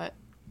 But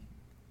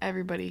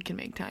everybody can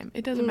make time.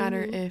 It doesn't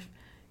matter if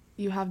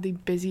you have the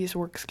busiest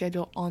work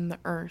schedule on the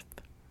earth.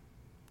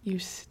 You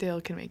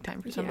still can make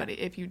time for somebody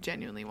if you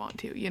genuinely want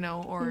to, you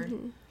know, or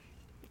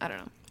I don't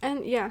know.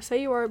 And yeah,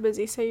 say you are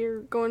busy, say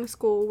you're going to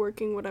school,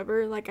 working,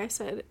 whatever, like I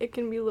said, it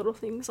can be little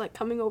things like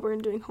coming over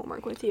and doing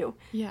homework with you.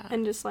 Yeah.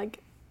 And just like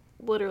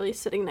literally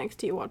sitting next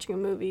to you watching a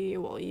movie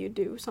while you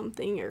do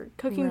something, or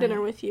cooking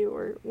dinner with you,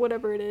 or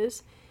whatever it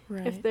is.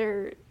 Right. If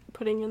they're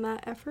putting in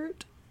that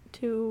effort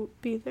to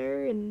be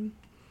there and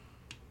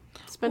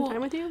spend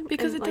time with you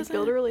because it doesn't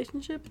build a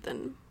relationship,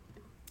 then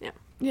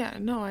yeah,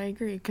 no, I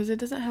agree, because it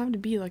doesn't have to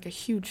be like a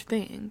huge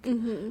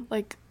thing.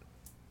 Like,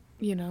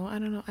 you know, I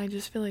don't know, I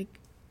just feel like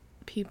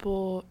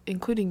people,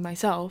 including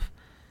myself,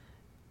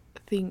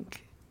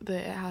 think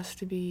that it has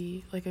to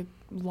be like a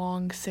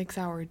long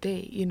 6-hour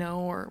date, you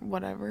know, or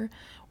whatever,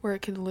 where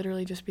it could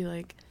literally just be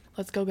like,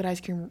 let's go get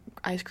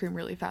ice cream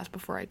really fast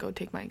before I go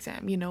take my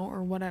exam, you know,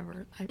 or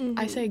whatever.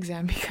 I say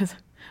exam because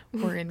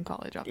we're in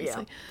college,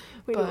 obviously.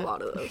 Yeah, we do a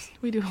lot of those.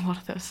 We do a lot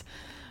of those.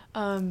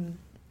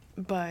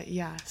 But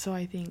yeah, so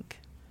I think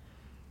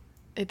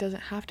it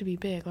doesn't have to be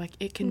big. Like,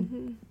 it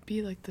can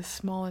be like the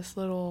smallest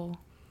little,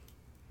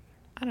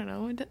 I don't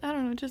know,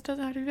 it just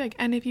doesn't have to be big.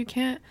 And if you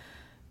can't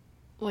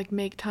like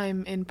make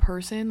time in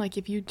person, like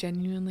if you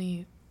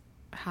genuinely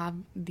have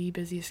the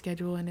busiest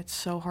schedule and it's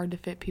so hard to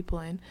fit people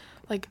in,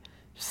 like,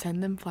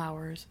 send them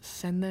flowers,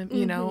 send them,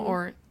 you know,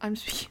 or I'm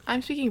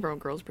speaking from a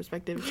girl's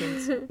perspective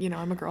since, you know,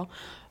 I'm a girl,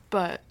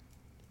 but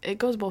it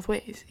goes both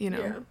ways, you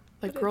know. Yeah,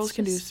 like, girls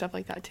can do stuff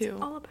like that too.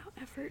 It's all about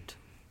effort.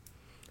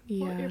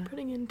 Yeah. What you're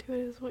putting into it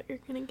is what you're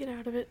gonna get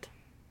out of it.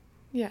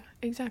 Yeah,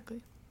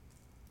 exactly.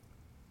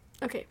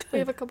 Okay, we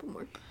have a couple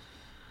more.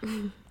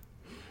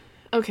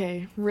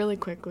 Okay, really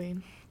quickly.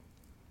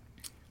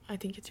 I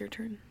think it's your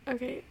turn.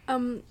 Okay,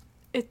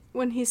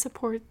 when they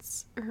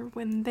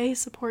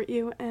support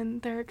you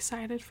and they're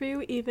excited for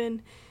you,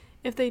 even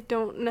if they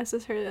don't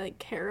necessarily like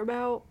care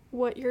about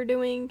what you're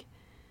doing,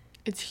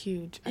 it's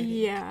huge, I think.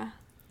 Yeah,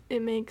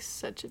 it makes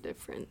such a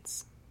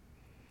difference.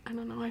 I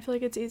don't know, I feel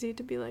like it's easy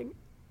to be like,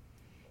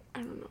 I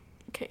don't know.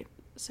 Okay,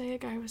 say a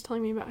guy was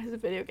telling me about his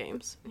video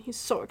games, and he's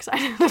so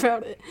excited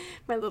about it.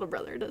 My little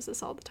brother does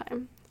this all the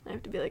time. I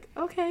have to be like,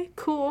 okay,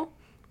 cool.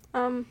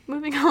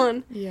 Moving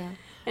on. Yeah.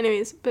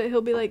 Anyways, but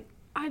he'll be like,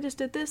 I just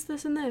did this,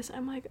 this, and this.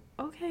 I'm like,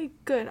 okay,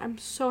 good. I'm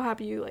so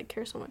happy you, like,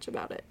 care so much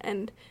about it.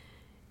 And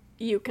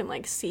you can,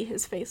 like, see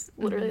his face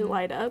literally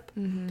light up.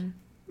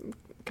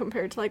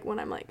 Compared to, like, when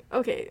I'm like,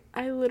 okay,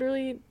 I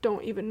literally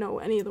don't even know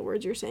any of the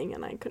words you're saying,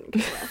 and I couldn't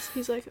care less.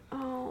 He's like,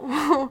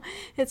 oh,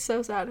 it's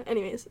so sad.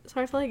 Anyways,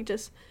 so I feel like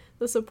just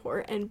the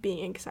support and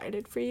being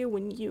excited for you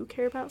when you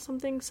care about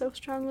something so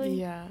strongly.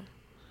 Yeah.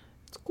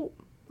 It's cool.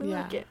 We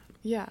like it.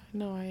 Yeah,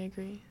 no, I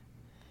agree.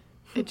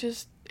 It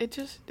just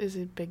is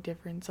a big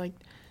difference. Like,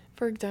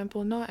 for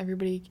example, not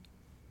everybody,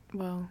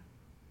 well,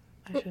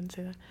 I shouldn't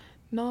say that.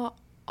 Not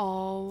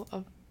all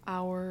of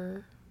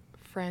our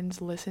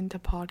friends listen to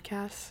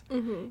podcasts,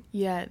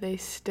 yet they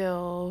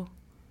still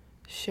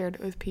shared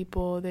it with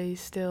people. They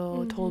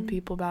still told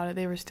people about it.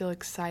 They were still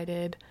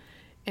excited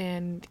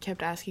and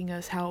kept asking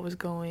us how it was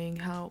going,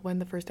 when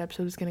the first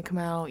episode was going to come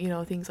out, you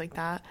know, things like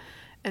that.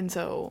 And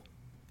so,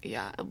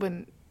 yeah,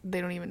 when they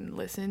don't even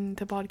listen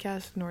to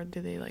podcasts, nor do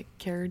they, like,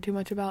 care too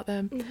much about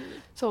them.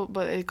 So,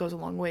 but it goes a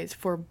long ways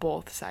for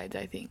both sides,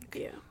 I think.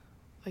 Yeah.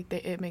 Like,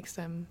 it makes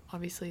them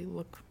obviously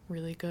look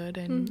really good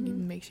and it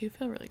makes you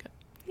feel really good.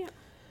 Yeah.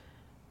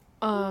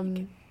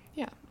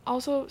 Yeah.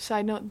 Also,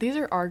 side note, these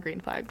are our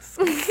green flags.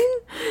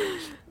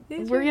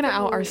 We're gonna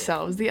out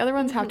ourselves. The other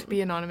ones have to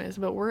be anonymous,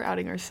 but we're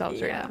outing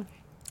ourselves right now.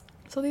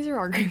 So these are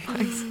our green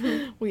flags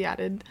we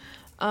added.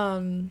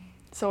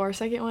 So our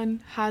second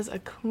one has a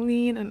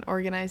clean and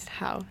organized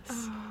house.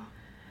 Oh.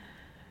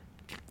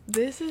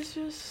 This is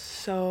just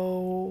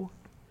so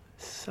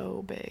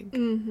big.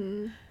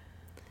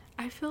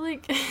 I feel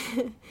like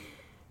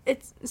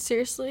it's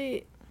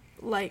seriously,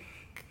 like,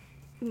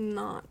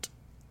 not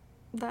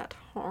that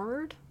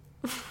hard.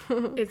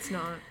 It's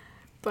not.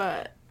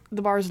 But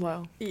the bar's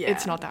low. Yeah.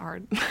 It's not that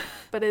hard.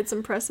 But it's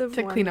impressive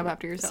to clean up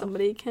after yourself.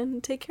 Somebody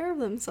can take care of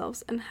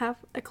themselves and have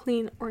a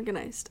clean,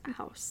 organized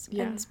house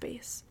and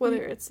space.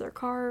 Whether it's their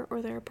car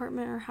or their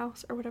apartment or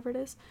house or whatever it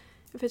is.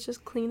 If it's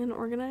just clean and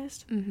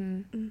organized.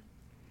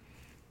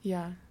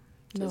 Yeah.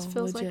 No, just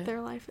feels legit. like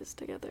their life is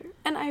together.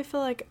 And I feel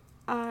like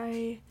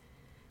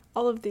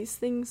all of these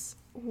things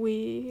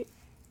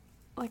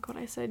like what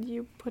I said,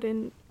 you put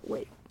in,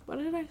 wait, what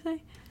did I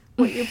say?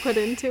 What you put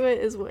into it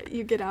is what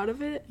you get out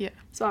of it. Yeah.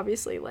 So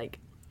obviously, like,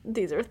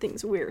 these are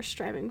things we're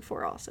striving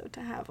for also,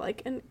 to have,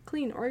 like, a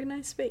clean,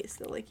 organized space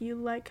that, like, you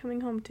like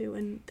coming home to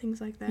and things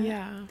like that.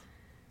 Yeah.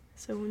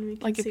 So when we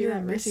can like, if see you're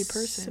that a messy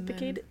person,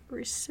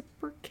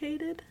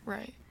 reciprocated,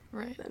 right,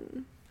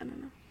 then, I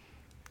don't know.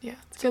 yeah.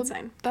 It's a good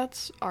sign.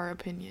 That's our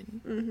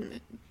opinion. Mm-hmm.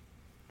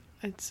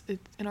 It's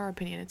in our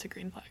opinion, it's a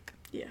green flag.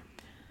 Yeah.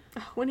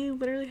 When he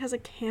literally has a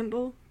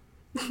candle.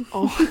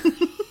 Oh.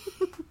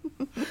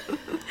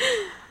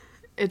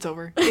 It's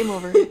over. Game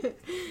over.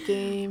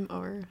 Game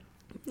over.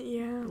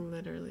 Yeah.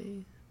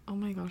 Literally. Oh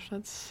my gosh,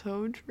 that's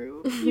so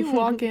true. You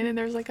walk in and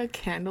there's like a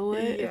candle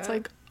lit. Yeah. It's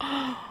like,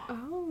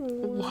 Oh.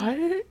 what?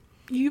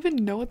 You even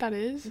know what that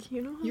is?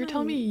 You know how You're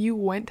telling me you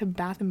went to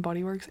Bath and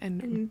Body Works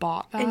and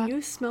bought that? And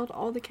you smelled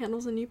all the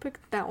candles and you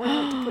picked that one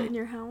out to put in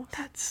your house.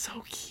 That's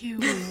so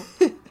cute.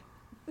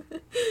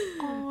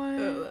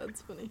 Oh,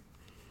 that's funny.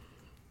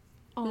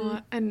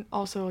 And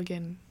also,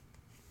 again,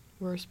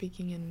 we're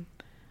speaking in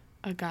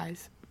a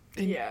guy's.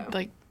 Yeah.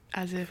 Like,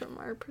 as if. From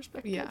our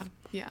perspective.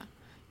 Yeah.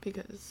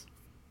 Because,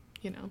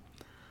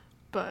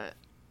 but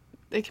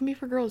it can be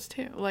for girls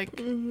too.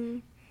 Like,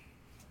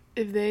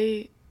 if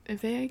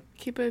they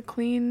keep a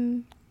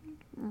clean,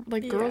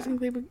 like, girls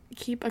can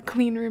keep a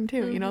clean room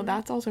too.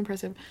 That's also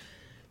impressive.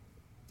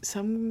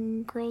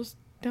 Some girls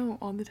don't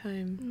all the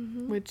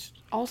time, which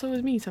also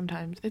is me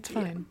sometimes. It's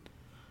fine.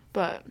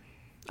 But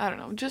I don't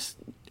know, just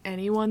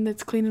anyone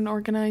that's clean and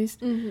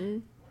organized,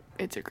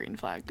 it's a green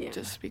flag,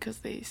 just because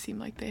they seem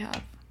like they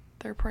have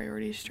their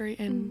priorities straight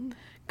and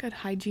good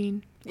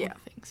hygiene, all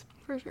the things.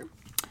 For sure.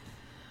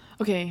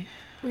 Okay.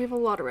 We have a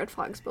lot of red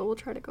flags, but we'll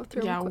try to go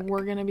through them quick.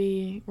 we're gonna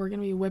be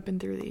whipping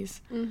through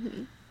these.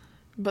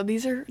 But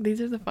these are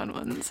the fun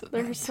ones.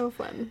 They're so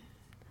fun.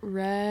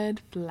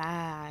 Red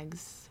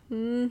flags.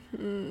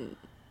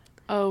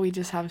 Oh, we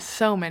just have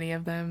so many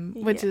of them,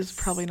 which is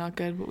probably not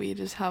good, but we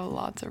just have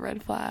lots of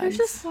red flags. There's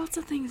just lots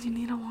of things you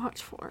need to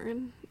watch for,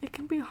 and it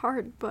can be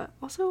hard, but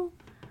also,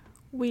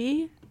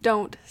 we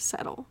don't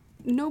settle.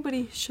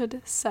 Nobody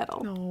should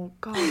settle. No,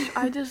 gosh,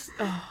 I just,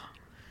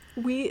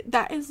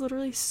 that is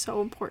literally so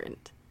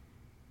important.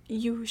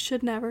 You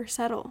should never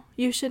settle.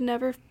 You should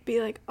never be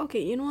like,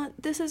 okay, you know what,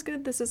 this is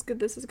good, this is good,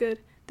 this is good.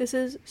 This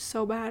is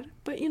so bad,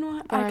 but you know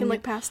what? I can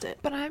look past it.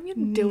 But I'm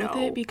gonna deal with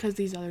it because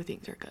these other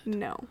things are good.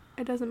 No.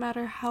 It doesn't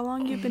matter how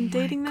long you've been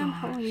dating them,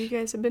 how long you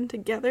guys have been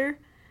together.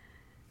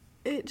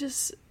 You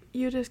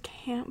just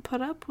can't put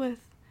up with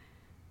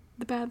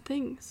the bad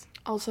things.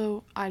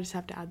 Also, I just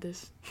have to add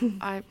this.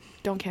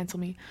 Don't cancel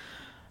me.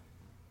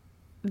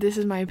 This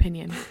is my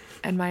opinion,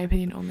 and my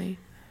opinion only.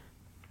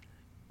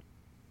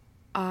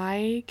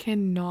 I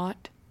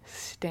cannot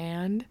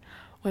stand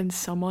when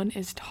someone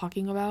is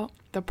talking about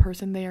the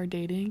person they are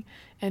dating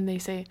and they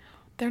say,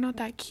 they're not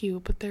that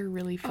cute, but they're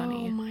really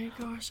funny. Oh my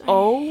gosh,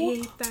 I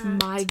hate that.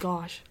 My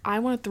gosh. I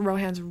want to throw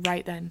hands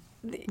right then.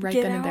 Right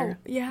Get then out. and there.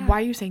 Yeah. Why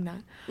are you saying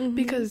that?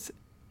 Because,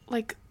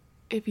 like,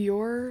 if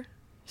your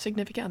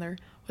significant other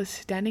was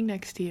standing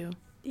next to you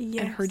and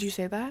heard you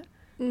say that,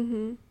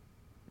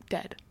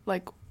 dead.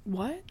 Like,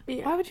 what?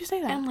 Yeah. Why would you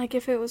say that? And, like,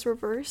 if it was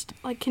reversed,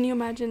 like, can you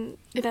imagine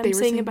them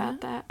saying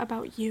about that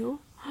about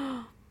you?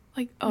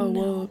 Like, oh, no.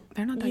 Well,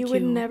 they're not that cute. You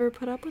would never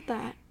put up with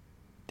that.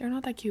 They're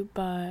not that cute,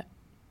 but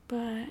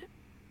they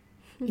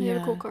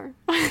have a cool car.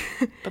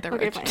 But they're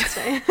okay, rich. Fine,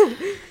 stay.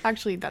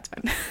 Actually, that's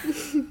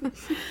fine.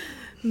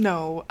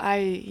 No,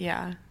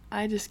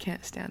 I just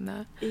can't stand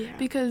that. Yeah.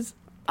 Because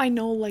I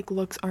know, like,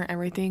 looks aren't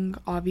everything,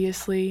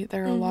 obviously.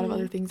 There are a lot of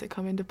other things that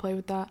come into play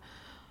with that.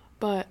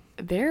 But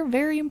they're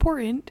very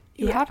important.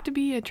 You have to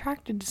be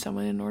attracted to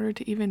someone in order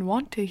to even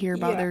want to hear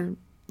about their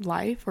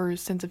life or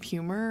sense of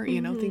humor,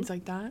 things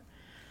like that.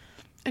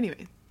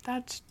 Anyway,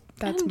 that's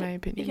my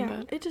opinion. Yeah,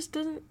 but it just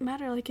doesn't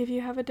matter. Like, if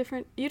you have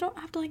you don't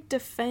have to, like,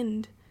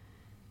 defend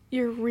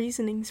your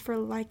reasonings for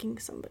liking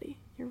somebody.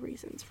 Your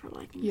reasons for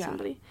liking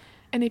somebody.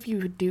 And if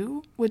you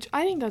do, which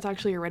I think that's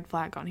actually a red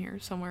flag on here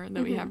somewhere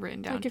that we have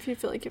written down. Like, if you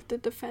feel like you have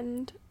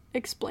to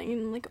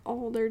explain, like,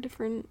 all their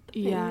different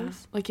things. Yeah,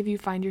 like, if you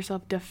find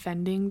yourself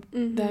defending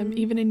them,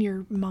 even in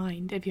your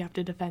mind, if you have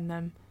to defend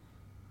them,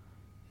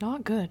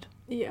 not good.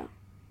 Yeah.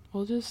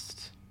 We'll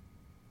just...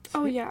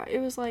 Oh, yeah, it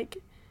was like...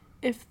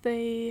 If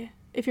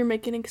you're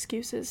making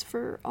excuses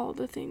for all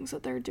the things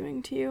that they're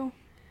doing to you,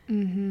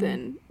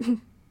 then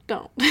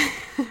don't.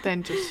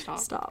 Then just stop.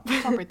 Stop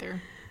right there.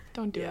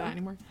 Don't do that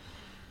anymore.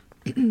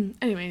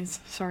 Anyways,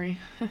 sorry.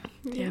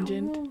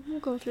 Tangent. Yeah, we'll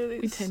go through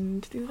these. We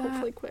tend to do that.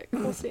 Hopefully quick.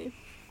 We'll see.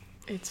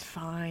 It's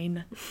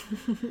fine.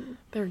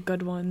 They're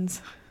good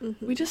ones.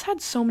 We just had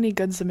so many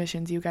good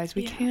submissions, you guys.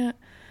 We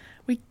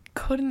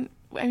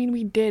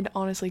did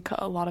honestly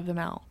cut a lot of them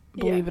out,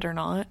 believe it or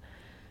not.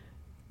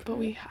 But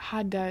we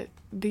had to,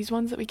 these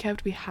ones that we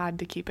kept, we had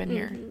to keep in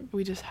here.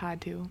 We just had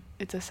to.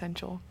 It's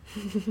essential.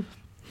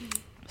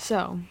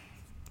 So,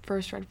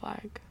 first red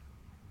flag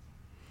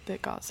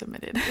that got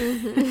submitted.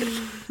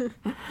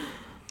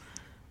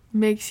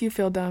 Makes you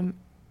feel dumb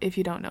if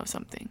you don't know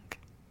something.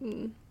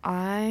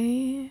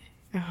 I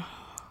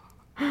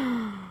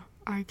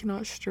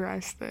cannot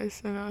stress this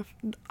enough.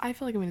 I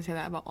feel like I'm going to say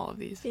that about all of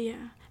these.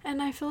 Yeah.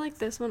 And I feel like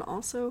this one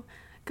also,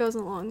 goes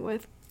along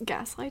with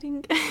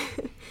gaslighting.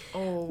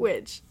 Oh,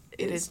 which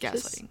it is gaslighting.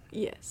 Just,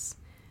 yes.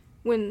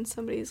 When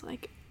somebody's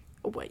like,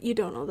 what, you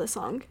don't know the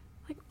song?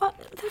 Like, what?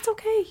 That's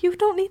okay. You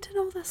don't need to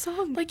know the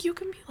song. Like, you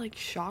can be, like,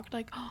 shocked.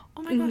 Like,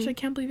 oh my gosh, I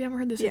can't believe you haven't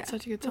heard this. It's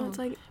such a good song. No, it's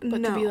like,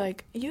 but no, to be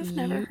like, you've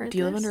never heard do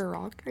you this? live under a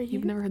rock?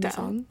 You've never heard the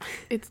song?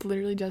 It's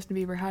literally Justin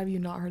Bieber. How have you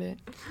not heard it?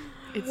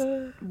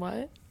 It's,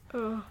 what?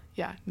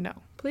 Yeah, no.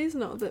 Please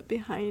know that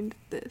behind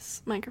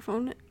this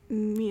microphone,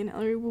 me and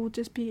Ellery will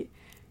just be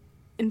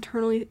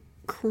internally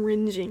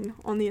cringing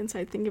on the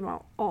inside thinking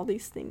about all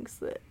these things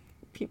that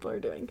people are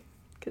doing.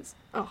 Because,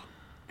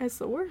 it's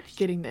the worst.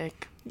 Getting the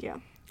ick. Yeah,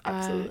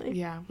 absolutely.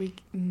 Yeah,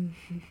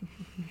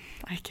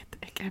 I get the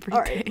ick every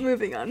all day. Right,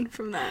 moving on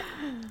from that.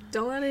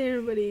 Don't let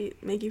anybody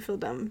make you feel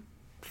dumb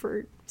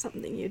for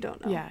something you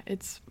don't know. Yeah,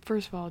 it's,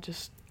 first of all,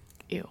 just,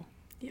 ew.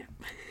 Yeah.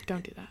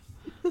 Don't do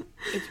that.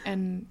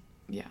 And,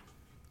 yeah.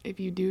 If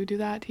you do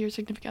that to your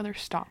significant other,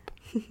 stop.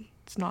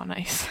 It's not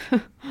nice.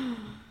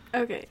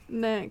 Okay,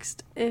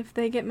 next. If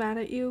they get mad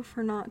at you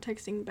for not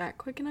texting back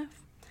quick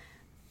enough,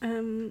 a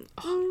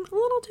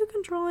little too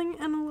controlling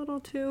and a little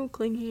too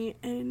clingy,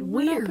 and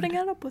we're not putting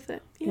up with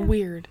it. Yeah.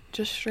 Weird.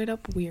 Just straight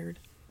up weird.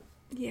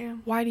 Yeah.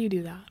 Why do you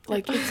do that?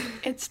 Like,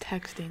 it's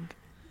texting.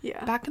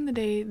 Yeah. Back in the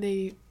day,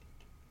 they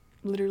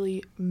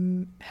literally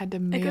had to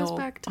mail it goes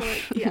back to,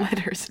 like, yeah,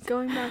 letters.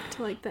 Going back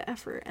to, like, the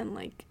effort and,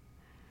 like,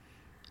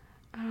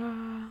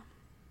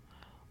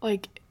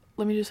 like,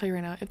 let me just tell you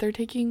right now, if they're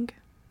taking,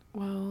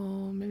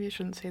 well, maybe I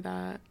shouldn't say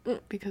that,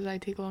 because I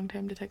take a long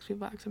time to text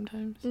people back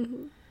sometimes.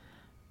 Mm-hmm.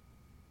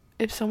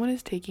 If someone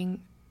is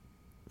taking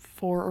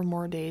 4 or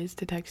more days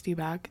to text you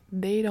back,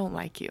 they don't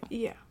like you.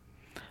 Yeah.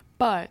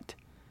 But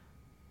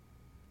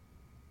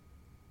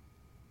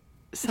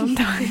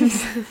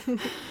sometimes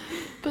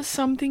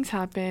some things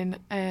happen,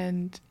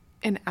 and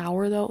an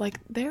hour though, like,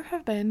 there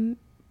have been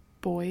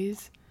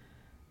boys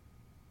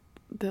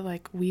that,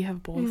 like, we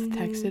have both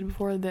texted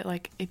before that,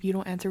 like, if you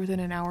don't answer within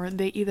an hour,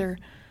 they either,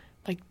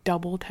 like,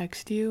 double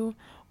text you,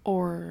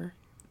 or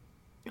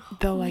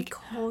they'll, like,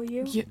 call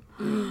you.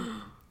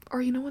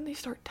 Or, you know, when they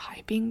start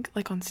typing,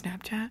 like, on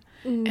Snapchat,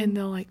 and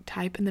they'll, like,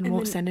 type and then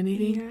won't send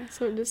anything. Yeah,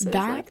 so it just says,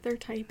 like, they're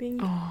typing.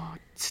 Oh,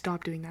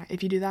 stop doing that.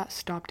 If you do that,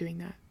 stop doing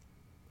that.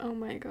 Oh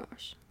my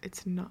gosh.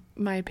 It's not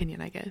my opinion,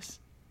 I guess.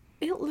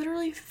 It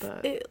literally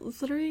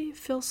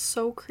feels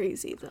so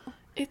crazy, though.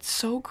 It's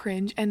so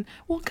cringe. And,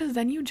 well, because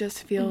then you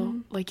just feel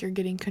like you're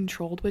getting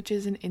controlled, which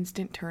is an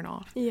instant turn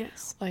off.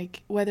 Yes.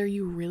 Like, whether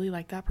you really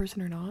like that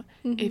person or not,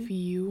 if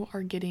you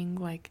are getting,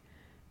 like,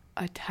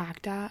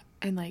 attacked at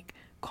and, like,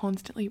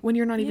 constantly, when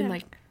you're not even,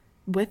 like,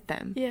 with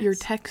them, you're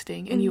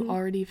texting and you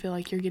already feel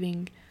like you're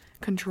getting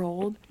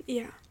controlled.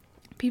 Yeah.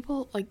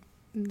 People, like,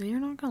 they're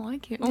not gonna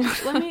like you.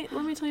 let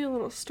me tell you a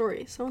little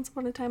story. So once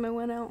upon a time I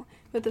went out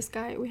with this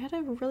guy. We had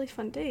a really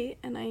fun date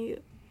and I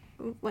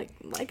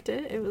liked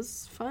it. It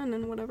was fun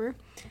and whatever.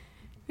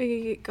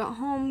 We got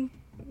home,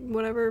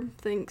 whatever,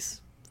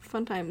 thanks,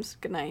 fun times,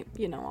 good night,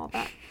 you know, all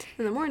that.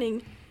 In the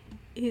morning,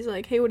 he's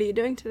like, hey, what are you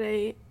doing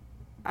today?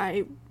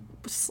 I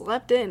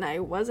slept in. I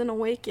wasn't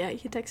awake yet.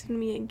 He texted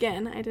me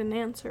again. I didn't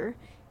answer.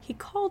 He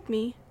called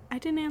me. I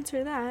didn't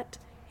answer that.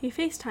 He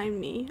FaceTimed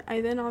me.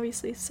 I then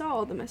obviously saw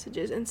all the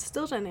messages and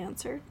still didn't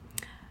answer.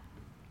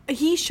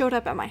 He showed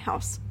up at my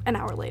house an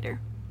hour later.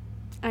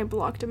 I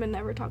blocked him and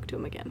never talked to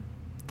him again.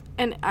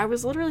 And I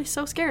was literally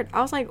so scared. I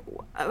was like,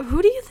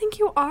 who do you think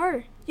you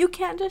are? You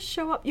can't just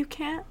show up. You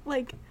can't,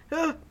 like,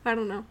 I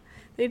don't know.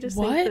 They just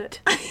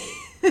think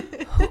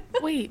that...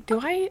 Wait,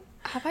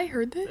 have I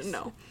heard this?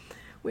 No.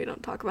 We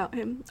don't talk about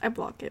him. I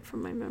block it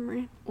from my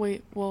memory.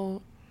 Wait,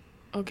 well,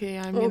 okay,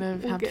 I'm gonna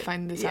have to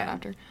find this out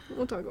after.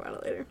 We'll talk about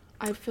it later.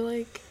 I feel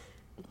like,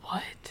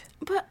 what?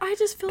 But I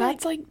just feel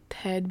that's like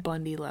Ted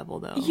Bundy level,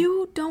 though.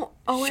 You don't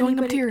owe showing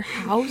anybody... up to your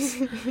house.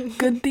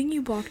 Good thing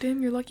you blocked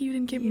him. You're lucky you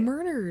didn't get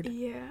murdered.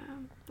 Yeah,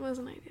 it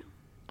wasn't ideal.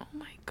 Oh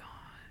my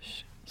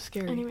gosh,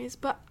 scary. Anyways,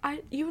 but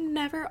you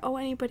never owe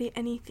anybody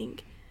anything.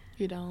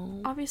 You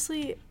don't.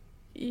 Obviously,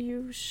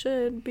 you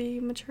should be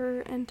mature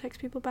and text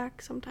people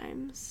back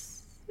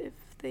sometimes if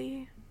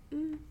they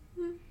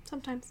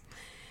sometimes.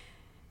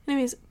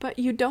 Anyways, but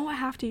you don't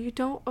have to. You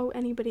don't owe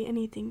anybody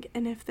anything.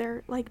 And if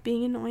they're, like,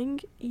 being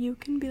annoying, you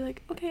can be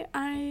like, okay,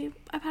 I've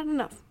had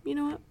enough. You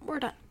know what? We're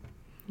done.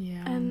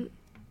 Yeah. And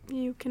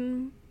you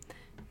can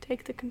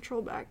take the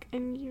control back,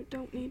 and you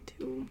don't need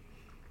to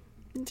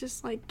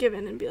just, like, give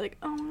in and be like,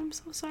 oh, I'm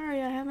so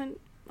sorry.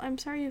 I'm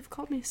sorry you've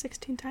called me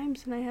 16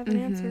 times and I haven't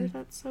answered.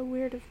 That's so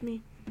weird of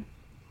me.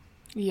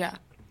 Yeah.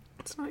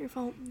 It's not your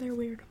fault. They're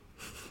weird.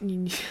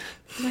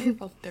 Not your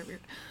fault. They're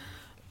weird.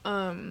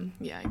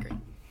 Yeah, I agree.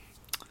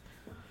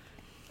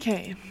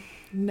 Okay,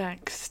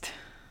 next.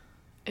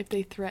 If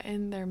they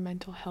threaten their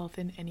mental health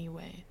in any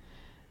way.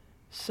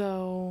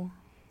 So,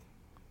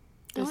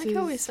 I like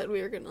how we said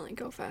we were going to, like,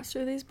 go fast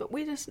through these, but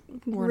we just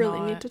really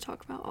need to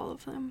talk about all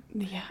of them.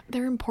 Yeah,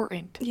 they're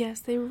important.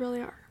 Yes, they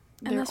really are.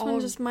 And this one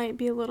just might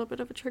be a little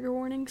bit of a trigger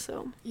warning,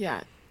 so.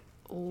 Yeah,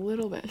 a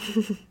little bit.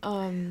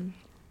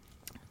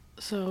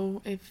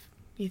 So, if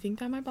you think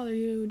that might bother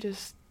you,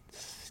 just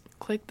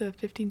click the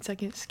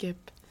 15-second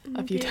skip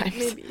a few times.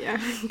 Maybe, yeah.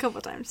 A couple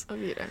times. A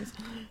few times.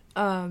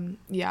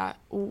 Yeah.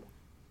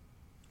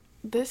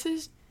 This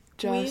is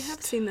just... We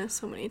have seen this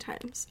so many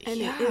times. And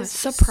yeah, it is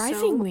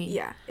surprisingly.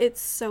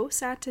 It's so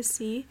sad to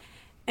see.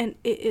 And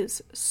it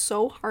is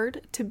so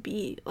hard to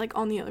be, like,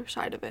 on the other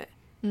side of it.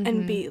 Mm-hmm.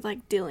 And be,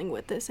 like, dealing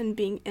with this and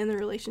being in the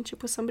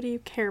relationship with somebody you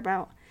care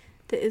about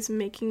that is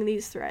making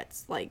these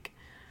threats. Like,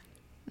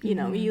 you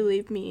know, you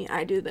leave me,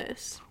 I do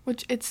this.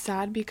 Which, it's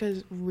sad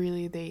because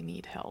really they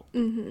need help.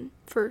 Mm-hmm.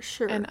 For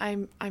sure. And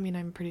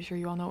I'm pretty sure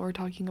you all know what we're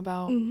talking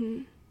about.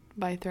 Mm-hmm.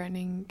 By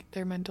threatening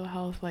their mental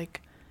health.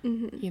 Like,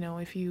 you know,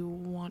 if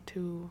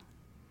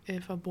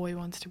a boy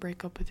wants to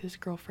break up with his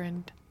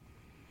girlfriend.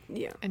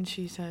 Yeah. And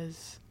she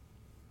says...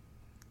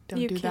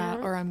 don't do that,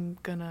 or I'm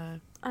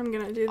gonna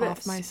do this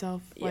off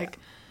myself. Yeah. Like,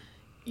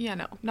 yeah,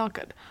 no, not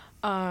good.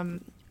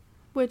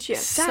 Which,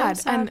 yes, sad.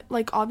 So sad. And,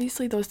 like,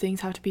 obviously those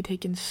things have to be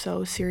taken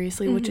so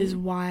seriously, which is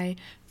why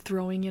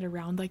throwing it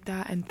around like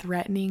that and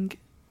threatening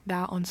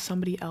that on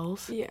somebody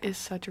else is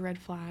such a red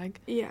flag.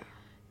 Yeah.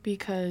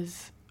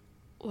 Because,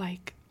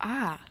 like,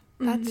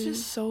 that's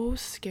just so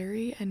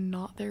scary and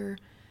not their,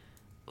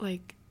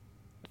 like,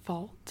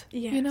 fault,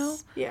 you know?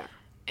 Yeah.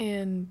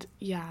 And,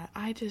 yeah,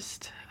 I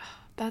just...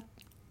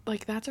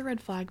 that's a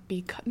red flag,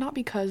 not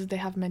because they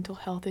have mental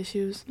health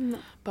issues,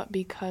 but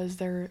because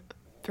they're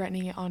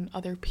threatening it on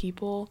other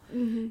people,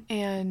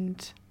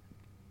 and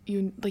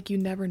you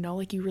never know,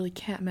 like, you really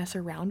can't mess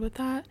around with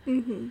that,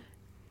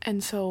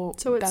 and so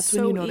it's that's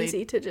so when you know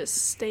easy to just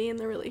stay in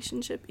the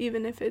relationship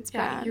even if it's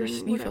bad.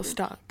 You feel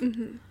stuck.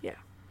 Yeah,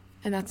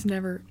 and that's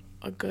never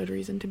a good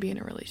reason to be in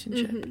a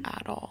relationship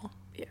at all.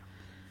 Yeah,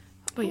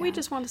 but we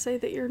just want to say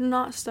that you're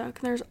not stuck,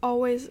 and there's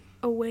always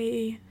a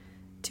way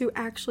to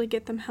actually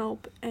get them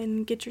help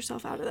and get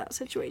yourself out of that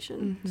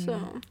situation.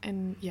 So,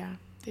 and yeah,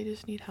 they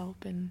just need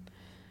help, and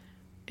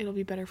it'll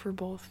be better for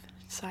both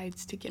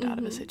sides to get out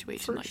of a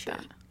situation like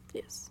that.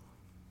 Yes,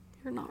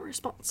 you're not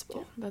responsible.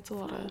 Yeah, that's a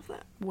lot of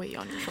that weight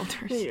on your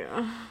shoulders.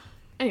 Yeah.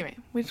 Anyway,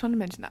 we just wanted to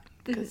mention that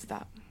because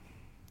that,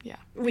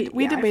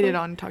 we debated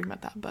on talking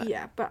about that, but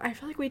but I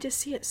feel like we just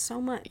see it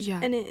so much. Yeah,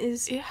 and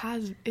it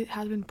has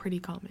been pretty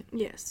common.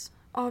 Yes.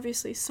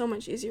 Obviously so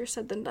much easier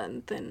said than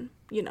done than,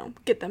 you know,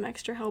 get them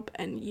extra help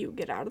and you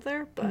get out of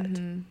there, but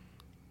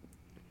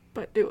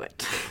do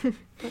it.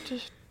 But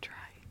just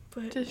try.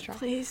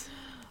 Please.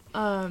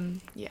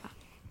 Yeah.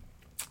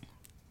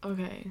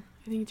 Okay,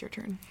 I think it's your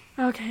turn.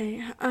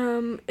 Okay.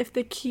 If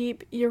they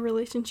keep your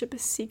relationship a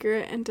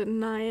secret and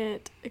deny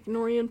it,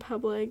 ignore you in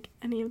public,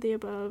 any of the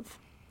above.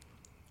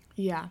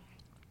 Yeah.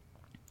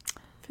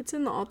 If it's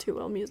in the All Too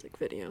Well music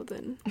video,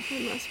 then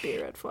it must be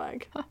a red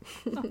flag.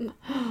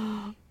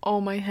 Oh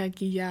my heck,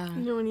 yeah.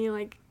 You know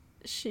when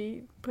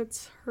she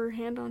puts her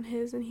hand on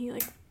his and he,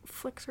 like,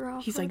 flicks her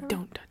off. He's like,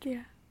 don't touch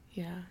me.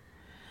 Yeah.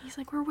 He's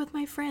like, we're with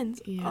my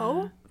friends. Yeah.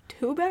 Oh,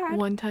 too bad.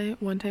 One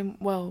time,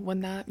 well,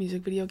 when that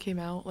music video came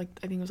out, like,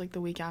 I think it was, like, the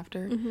week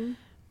after, me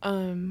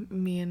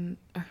and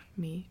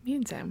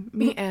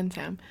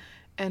Sam,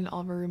 and all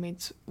of our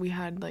roommates, we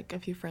had, like, a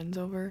few friends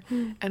over,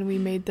 and we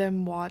made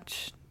them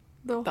watch...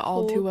 the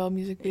All Too Well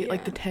music video,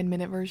 like the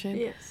 10-minute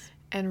version,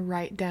 and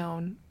write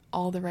down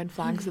all the red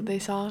flags that they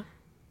saw.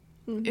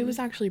 It was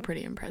actually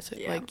pretty impressive.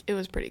 Like, it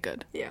was pretty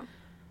good. Yeah.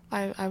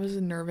 I was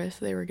nervous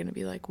they were gonna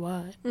be like,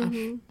 what?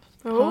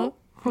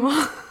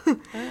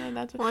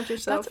 Watch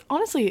yourself.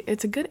 Honestly,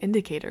 it's a good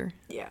indicator.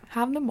 Yeah.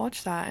 Have them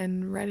watch that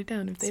and write it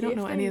down if they don't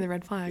know any of the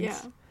red flags. Yeah.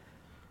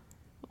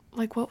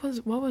 Like, what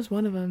was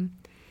one of them?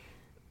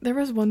 There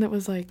was one that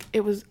was like,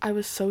 I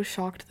was so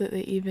shocked that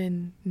they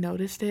even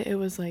noticed it. It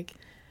was like,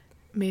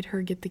 made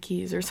her get the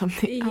keys or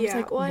something. I was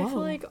like, I feel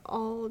like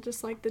all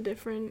just, like, the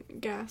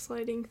different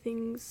gaslighting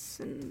things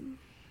and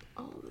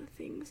all the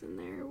things in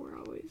there were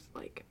always,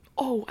 like...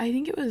 Oh, I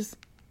think it was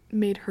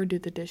made her do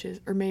the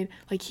dishes, or made,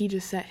 like, he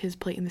just set his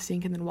plate in the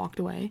sink and then walked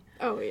away.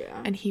 Oh, yeah.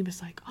 And he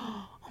was like,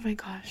 oh my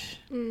gosh,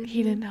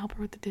 he didn't help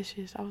her with the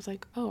dishes. I was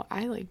like, oh,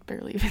 I, like,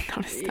 barely even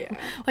noticed that.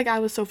 Like, I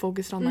was so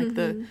focused on, like,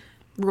 the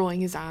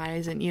rolling his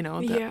eyes and, you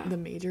know, the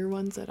major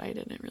ones that I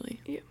didn't really...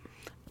 Yeah.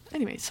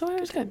 Anyway, so it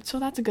was good. So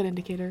that's a good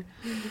indicator.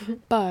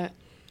 But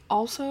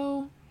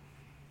also,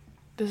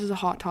 this is a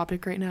hot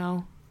topic right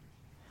now.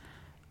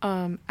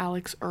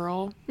 Alex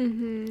Earl.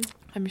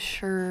 I'm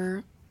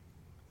sure.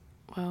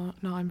 Well,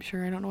 no, I'm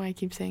sure. I don't know why I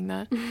keep saying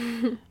that.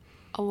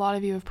 A lot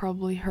of you have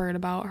probably heard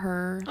about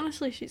her.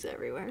 Honestly, she's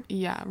everywhere.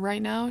 Yeah,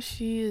 right now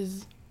she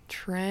is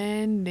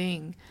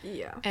trending.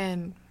 Yeah.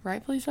 And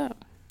rightfully so.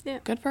 Yeah.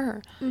 Good for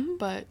her.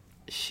 But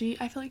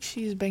I feel like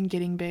she's been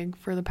getting big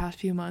for the past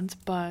few months,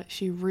 but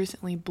she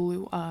recently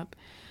blew up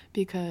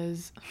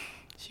because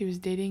she was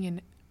dating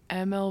an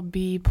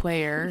MLB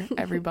player,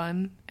 an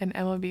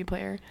MLB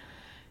player,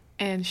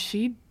 and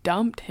she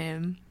dumped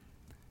him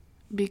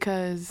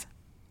because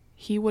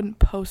he wouldn't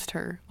post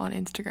her on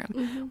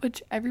Instagram,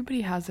 which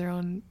everybody has their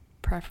own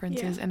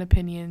preferences and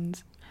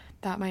opinions.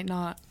 That might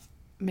not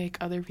make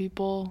other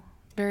people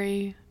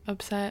very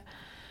upset,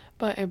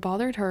 but it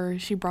bothered her.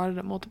 She brought it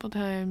up multiple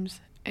times,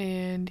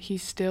 and he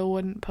still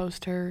wouldn't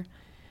post her.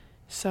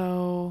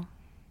 So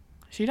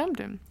she dumped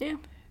him. Yeah.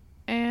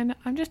 And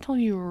I'm just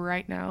telling you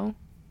right now,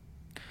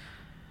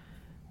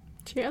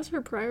 she has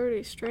her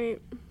priorities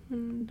straight.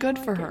 Good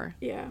for her.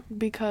 Yeah.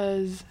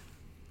 Because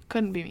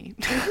couldn't be me.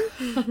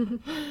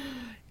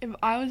 If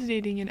I was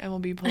dating an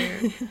MLB player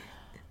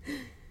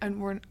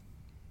and we're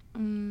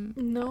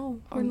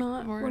no, we're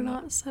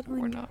not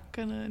settling. We're not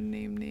gonna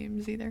name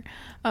names either.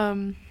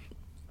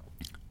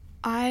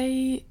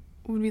 I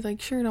would be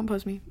like, sure, don't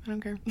post me. I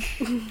don't care.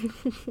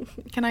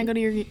 Can I go to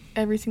your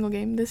every single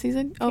game this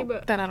season?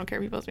 Oh, then I don't care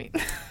if you post me.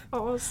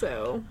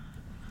 Also,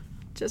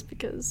 just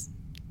because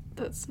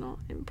that's not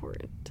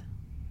important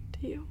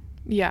to you.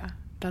 Yeah,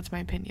 that's my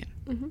opinion.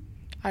 Mm-hmm.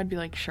 I'd be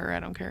like, sure, I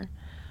don't care.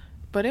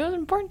 But it was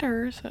important to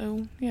her,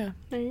 so yeah.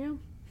 There you go.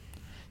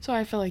 So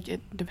I feel like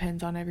it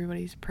depends on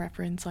everybody's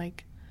preference.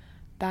 Like,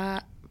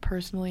 that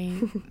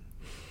personally,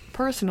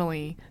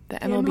 the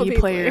MLB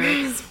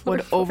player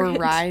would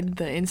override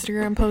the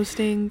Instagram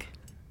posting.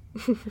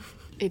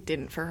 It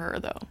didn't for her,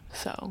 though.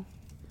 So,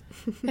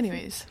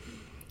 anyways,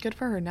 good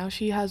for her. Now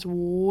she has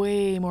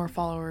way more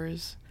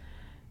followers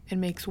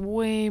and makes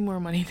way more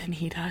money than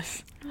he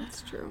does.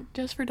 That's true.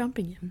 Just for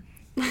dumping him.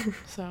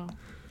 So,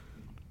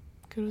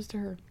 kudos to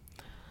her.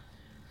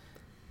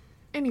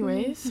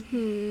 Anyways.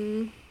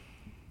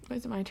 Wait,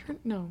 is it my turn?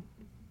 No.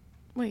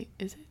 Wait,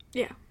 is it?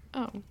 Yeah.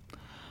 Oh.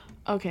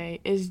 Okay.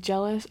 Is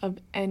jealous of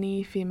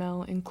any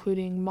female,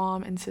 including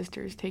mom and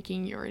sisters,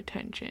 taking your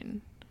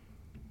attention?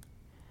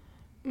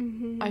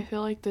 Mm-hmm. I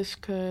feel like this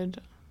could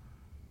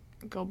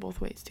go both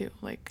ways, too.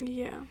 Like,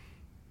 yeah.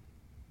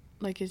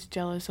 Like, is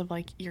jealous of,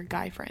 like, your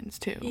guy friends,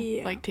 too.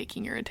 Yeah. Like,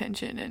 taking your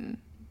attention and,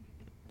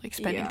 like,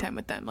 spending time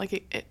with them.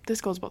 Like,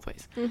 this goes both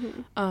ways.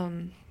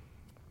 Mm-hmm.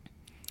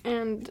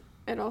 And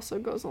it also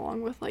goes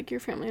along with, like,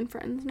 your family and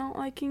friends not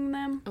liking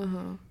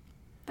them.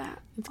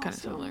 That it's kind of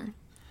similar.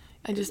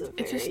 It's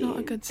just not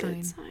a good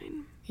sign.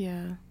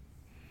 Yeah.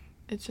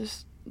 It's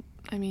just,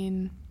 I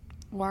mean,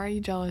 why are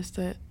you jealous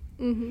that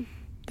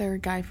their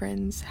guy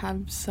friends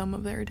have some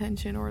of their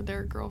attention or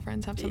their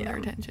girlfriends have some of their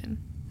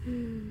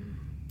attention?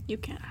 You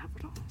can't have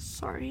it all.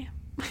 Sorry.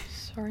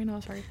 Sorry,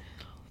 not sorry.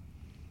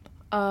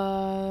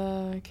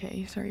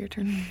 Okay, sorry, your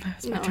turn.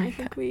 I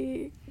think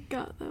we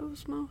got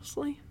those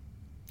mostly.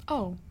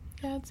 Oh,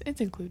 yeah,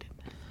 it's included.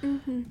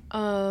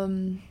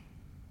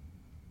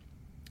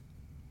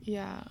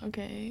 Yeah,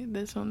 okay,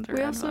 this one's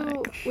we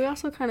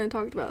also kind of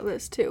talked about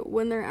this too.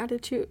 When their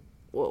attitude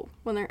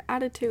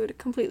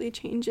completely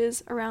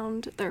changes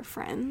around their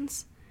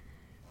friends.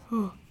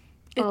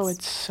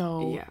 It's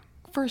so... Yeah.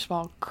 First of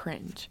all,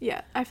 cringe.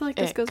 Yeah, I feel like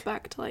this goes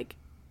back to, like,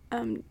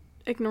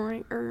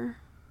 ignoring, or,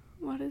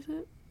 what is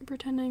it?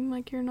 Pretending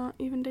like you're not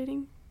even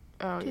dating.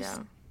 Oh, yeah.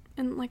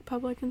 In, like,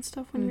 public and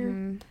stuff when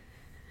you're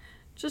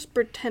just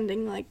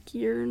pretending like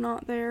you're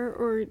not there,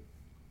 or,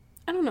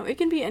 I don't know, it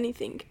can be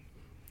anything.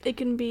 It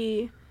can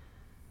be,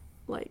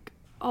 like,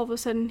 all of a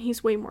sudden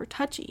he's way more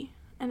touchy,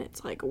 and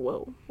it's like,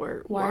 whoa,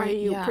 why are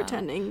you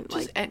pretending?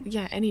 Just,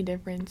 like, any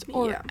difference.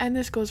 Or, and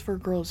this goes for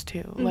girls,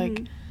 too.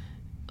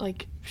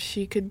 Like,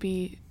 she could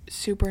be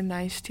super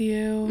nice to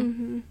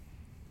you.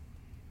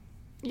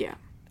 Yeah.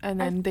 And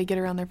then they get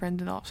around their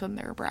friends and all of a sudden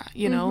they're a brat,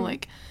 you know?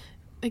 Like,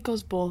 it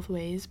goes both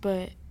ways,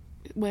 but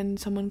when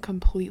someone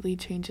completely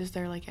changes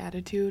their, like,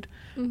 attitude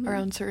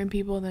around certain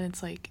people, then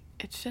it's like,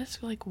 it's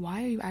just, like,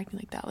 why are you acting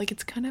like that? Like,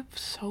 it's kind of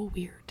so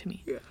weird to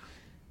me. Yeah.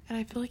 And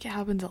I feel like it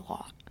happens a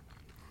lot.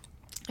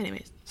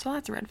 Anyways, so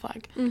that's a red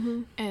flag.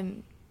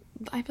 And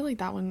I feel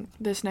like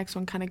this next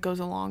one kind of goes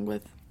along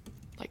with,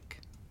 like,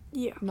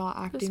 not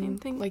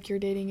acting like you're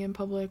dating in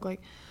public,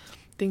 like,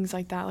 things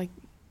like that, like,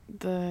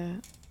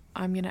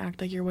 I'm gonna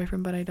act like your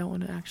boyfriend, but I don't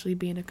want to actually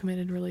be in a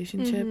committed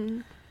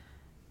relationship.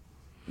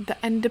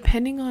 And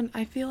depending on,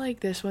 I feel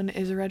like this one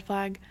is a red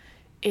flag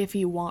if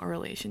you want a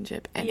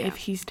relationship, and if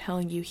he's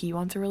telling you he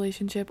wants a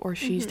relationship, or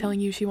she's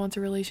telling you she wants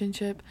a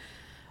relationship,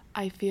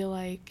 I feel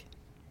like,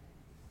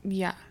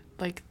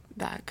 like,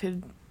 that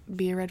could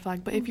be a red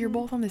flag. But if you're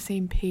both on the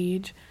same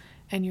page,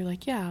 and you're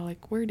like, yeah,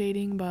 like, we're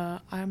dating, but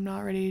I'm not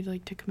ready,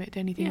 like, to commit to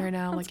anything right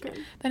now, like, good.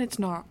 Then it's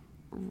not,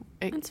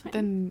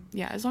 then,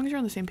 as long as you're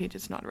on the same page,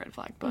 it's not a red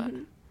flag. But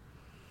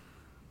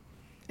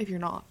if you're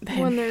not, then...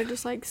 When they're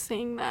just, like,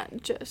 saying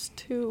that just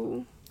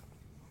to,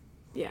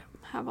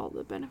 have all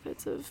the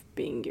benefits of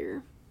being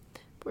your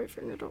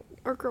boyfriend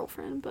or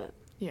girlfriend, but...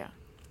 Yeah.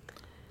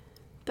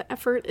 The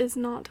effort is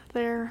not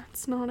there.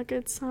 It's not a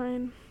good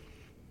sign.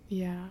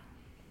 Yeah.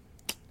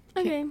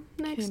 Okay,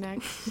 next.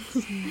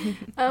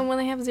 When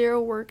they have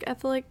zero work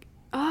ethic.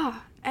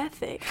 It's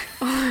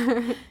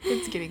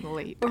getting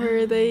late.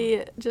 Or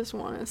they just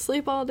want to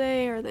sleep all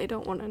day, or they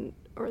don't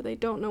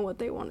know what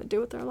they want to do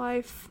with their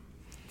life.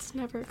 It's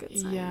never a good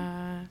sign.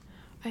 Yeah.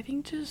 I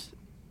think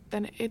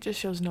then it just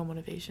shows no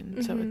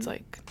motivation. So it's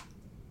like...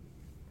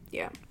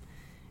 Yeah.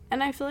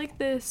 And I feel like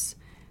this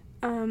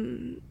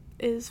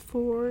is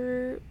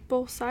for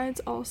both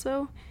sides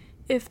also.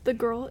 If the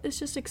girl is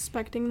just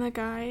expecting the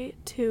guy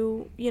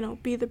to,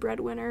 be the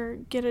breadwinner,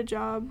 get a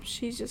job,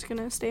 she's just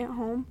gonna stay at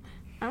home,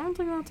 I don't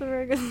think that's a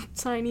very good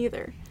sign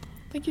either.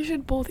 Like, you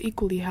should both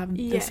equally have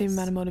the same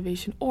amount of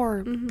motivation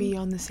or be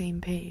on the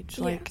same page.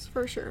 Like, yes,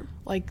 for sure.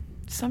 Like,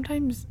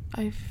 sometimes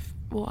I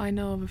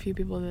know of a few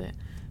people that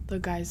the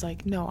guy's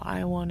like, no,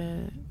 I want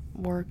to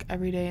work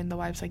every day, and the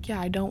wife's like,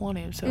 yeah, I don't want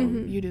to, so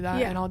you do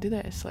that and I'll do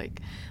this. Like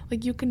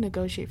you can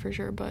negotiate for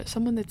sure, but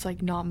someone that's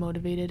like not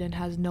motivated and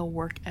has no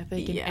work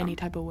ethic in any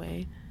type of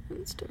way,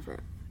 it's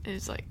different.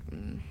 Is like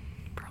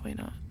probably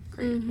not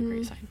a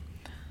great sign.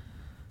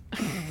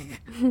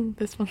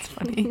 This one's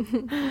funny.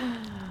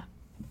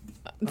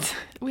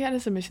 We had a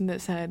submission that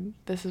said,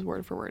 this is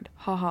word for word,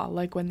 haha,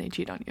 like when they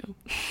cheat on you.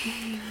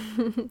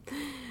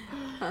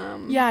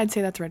 Yeah, I'd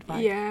say that's a red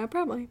flag. Yeah,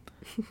 probably.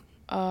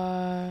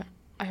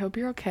 I hope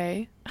you're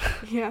okay.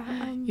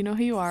 Yeah. You know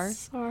who you are.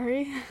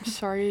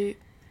 Sorry.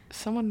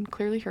 Someone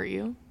clearly hurt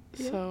you.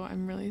 Yep. So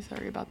I'm really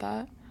sorry about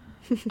that.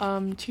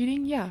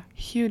 Cheating, yeah,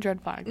 huge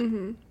red flag.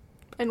 And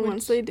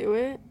once they do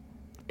it,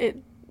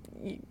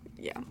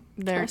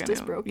 they're trust is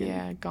broken.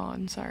 Yeah,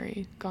 gone.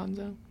 Sorry,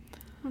 gonzo.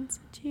 Once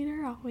a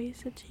cheater,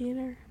 always a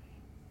cheater.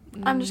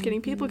 I'm just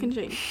kidding. People can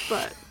change,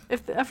 but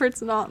if the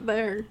effort's not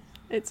there,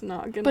 it's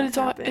not gonna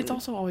happen. But it's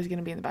also always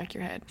gonna be in the back of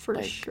your head.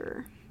 For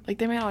sure. Like,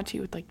 they might not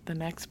cheat with, like, the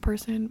next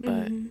person,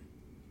 but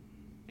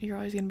you're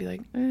always gonna be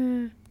like,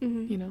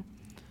 you know.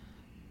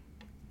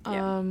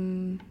 Yeah.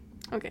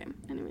 Okay,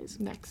 anyways.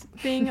 Next.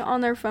 Being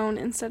on their phone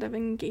instead of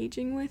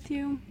engaging with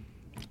you.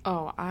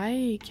 Oh,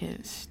 I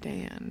can't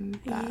stand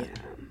that. Yeah.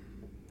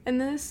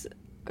 And this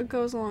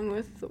goes along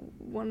with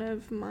one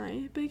of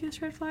my biggest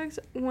red flags.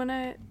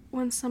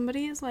 When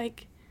somebody is,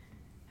 like...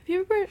 Have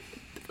you ever,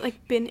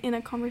 like, been in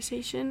a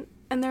conversation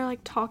and they're,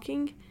 like,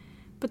 talking,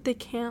 but they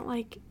can't,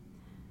 like...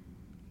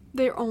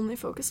 They're only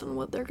focused on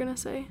what they're gonna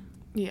say.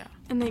 Yeah.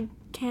 And they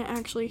can't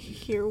actually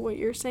hear what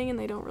you're saying, and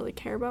they don't really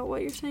care about what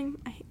you're saying.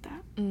 I hate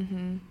that.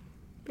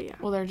 But yeah.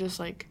 Well, they're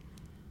just like...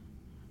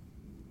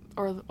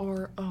 Or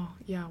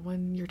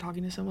when you're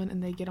talking to someone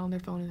and they get on their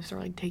phone and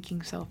start, like,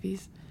 taking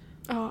selfies.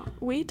 Oh,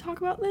 we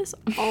talk about this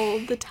all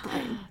the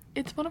time.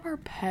 It's one of our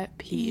pet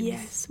peeves.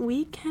 Yes,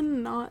 we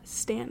cannot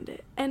stand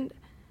it. And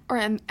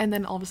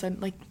then all of a sudden,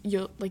 like,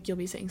 you'll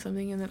be saying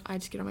something, and then I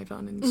just get on my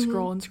phone and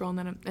scroll, and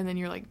then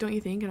you're like, don't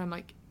you think? And I'm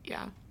like,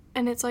 yeah.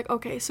 And it's like,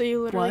 okay, so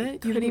you literally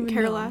couldn't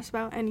care know. less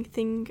about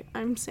anything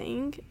I'm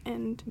saying,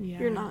 and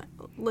you're not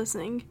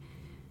listening.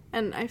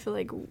 And I feel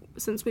like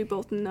since we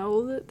both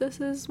know that this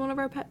is one of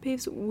our pet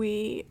peeves,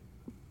 we,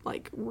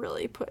 like,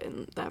 really put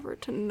in the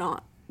effort to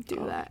not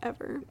do that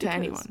ever. To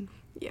anyone.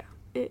 Yeah,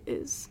 it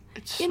is.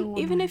 It's so annoying.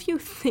 Even if you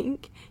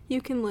think you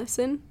can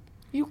listen...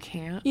 You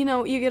can't. You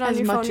know, you get on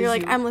your phone, you're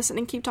like, I'm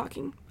listening, keep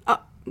talking.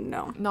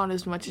 No. Not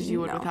as much as you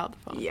would without the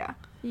phone. Yeah.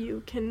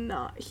 You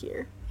cannot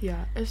hear.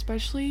 Yeah,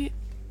 especially,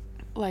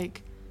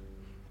 like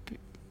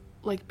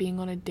being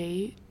on a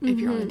date. If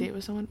you're on a date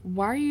with someone,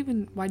 why'd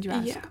you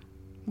ask? Yeah,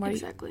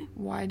 exactly.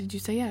 Why did you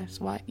say yes?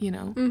 Why, you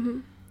know?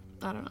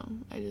 I don't know.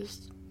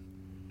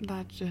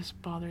 That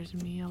just bothers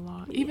me a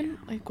lot. Yeah. Even,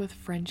 like, with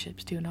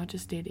friendships, too, not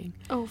just dating.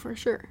 Oh, for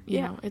sure.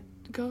 You know, it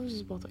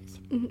goes both ways.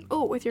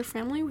 Oh, with your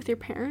family, with your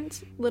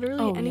parents,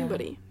 literally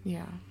anybody.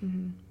 Yeah.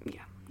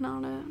 Yeah,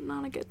 not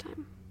a good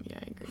time. Yeah,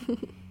 I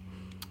agree.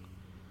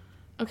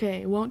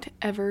 Okay, won't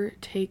ever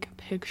take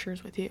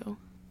pictures with you.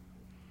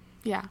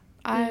 Yeah,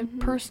 I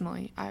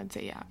personally, I would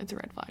say, yeah, it's a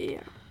red flag.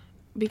 Yeah.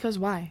 Because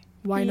why?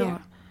 Why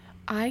not?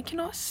 I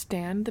cannot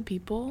stand the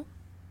people,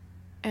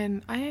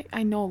 and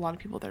I know a lot of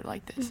people that are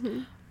like this.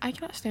 I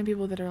cannot stand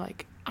people that are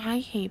like, I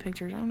hate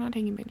pictures, I'm not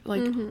taking pictures.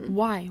 Like,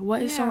 why?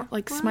 What is so,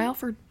 like, smile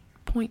for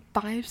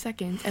 0.5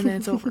 seconds and then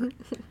it's over.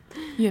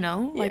 You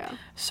know? Like,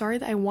 sorry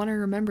that I want to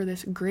remember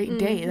this great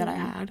day that I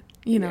had.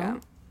 You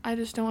know? I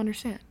just don't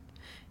understand.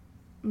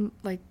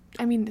 Like,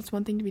 I mean, it's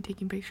one thing to be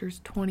taking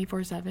pictures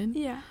 24/7.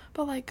 Yeah.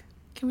 But, like,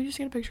 can we just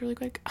get a picture really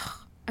quick?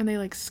 Ugh. And they,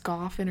 like,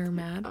 scoff and are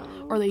mad.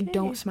 Or they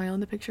don't smile in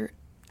the picture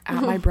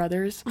at my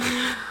brother's.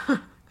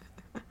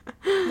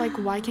 Like,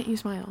 why can't you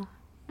smile?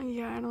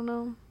 Yeah, I don't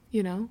know.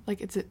 You know? Like,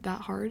 is it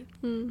that hard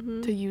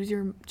to use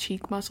your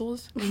cheek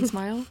muscles and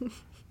smile?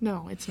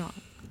 No, it's not.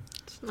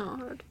 It's not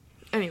hard.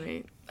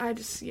 Anyway, I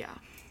just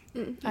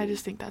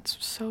think that's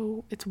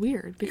so... It's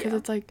weird because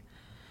it's like,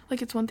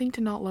 it's one thing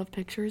to not love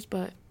pictures,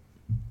 but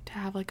to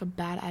have, like, a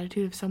bad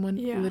attitude if someone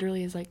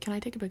literally is like, can I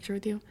take a picture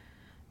with you?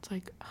 It's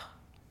like,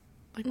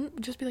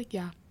 just be like,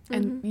 yeah.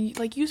 And,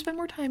 you spend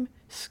more time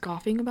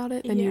scoffing about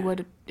it than you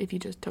would if you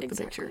just took the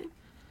picture.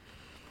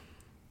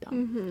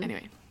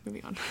 Anyway,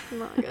 moving on.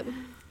 Not good.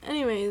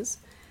 Anyways,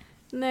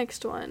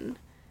 next one.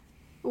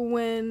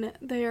 When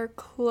they are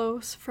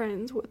close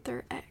friends with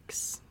their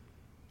ex.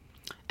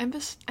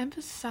 Emphasis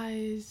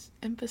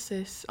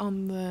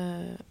on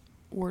the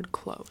word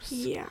close.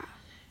 Yeah.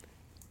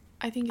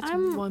 I think it's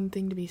one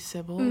thing to be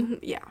civil.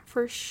 Yeah,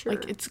 for sure.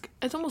 Like,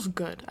 it's almost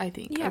good, I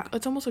think. Yeah. Like,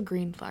 it's almost a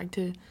green flag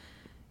to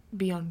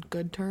be on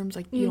good terms.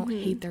 Like, you don't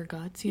hate their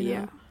guts, you know?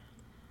 Yeah.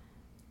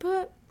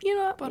 But, you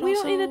know, we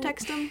don't need to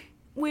text them.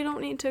 We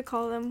don't need to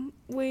call them.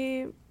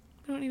 We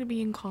don't need to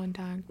be in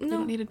contact. No. We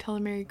don't need to tell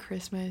them Merry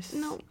Christmas.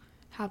 No.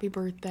 Happy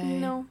birthday.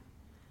 No.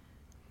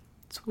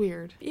 It's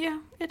weird. Yeah,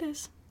 it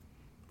is.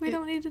 We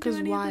don't need to do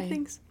any of the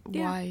things.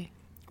 Yeah. Why?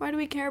 Why do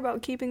we care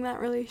about keeping that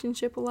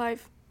relationship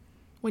alive?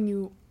 When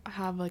you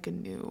have, like, a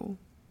new...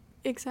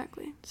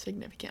 Exactly.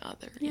 significant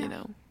other, yeah. you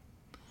know?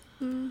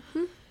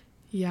 Mm-hmm.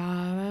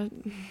 Yeah,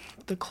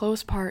 the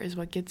close part is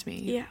what gets me.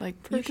 Yeah, like,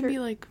 for you can sure. be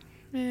like,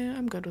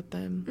 I'm good with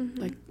them.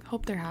 Mm-hmm. Like,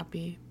 hope they're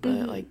happy.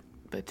 But,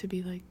 but to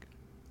be like,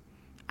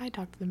 I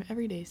talk to them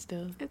every day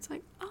still. It's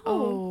like,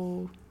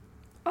 oh.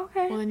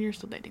 Okay. Well, then you're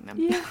still dating them.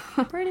 Yeah,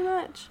 pretty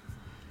much.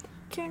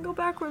 Can't go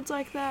backwards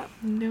like that.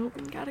 Nope.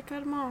 Gotta cut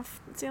them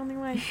off. It's the only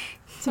way.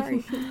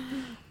 Sorry.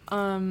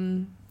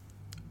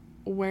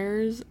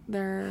 Where's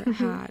their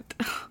hat?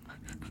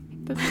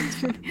 This is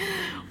funny.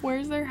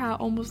 Where's their hat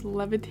almost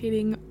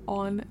levitating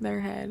on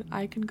their head?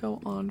 I can go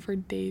on for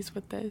days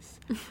with this.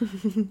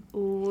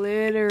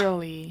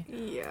 Literally.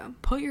 Yeah.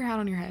 Put your hat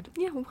on your head.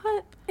 Yeah,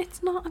 what?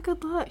 It's not a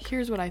good look.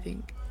 Here's what I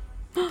think.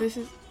 This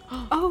is...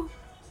 Oh,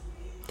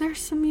 there's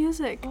some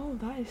music. Oh,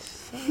 that is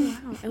so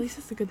loud. At least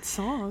it's a good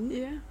song.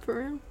 Yeah,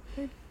 for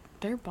real.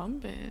 They're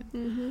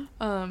bumping.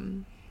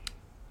 Mm-hmm.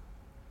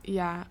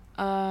 Yeah.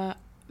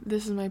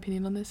 This is my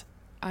opinion on this.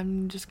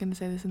 I'm just gonna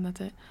say this and that's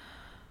it.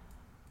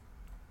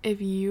 If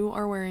you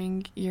are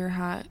wearing your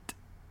hat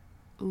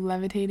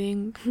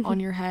levitating on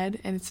your head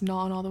and it's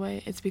not on all the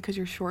way, it's because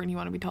you're short and you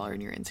want to be taller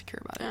and you're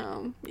insecure about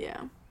it.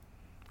 Yeah.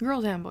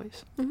 Girls and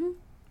boys. Mm-hmm.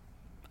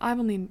 I've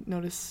only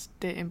noticed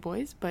it in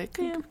boys, but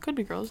it could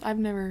be girls. I've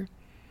never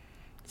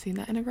seen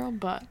that in a girl,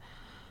 but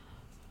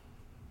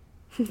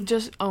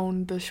just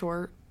own the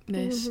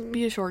shortness. Mm-hmm.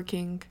 Be a short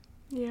king.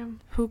 Yeah.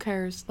 Who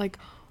cares? Like,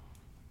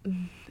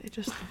 it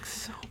just looks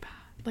so bad.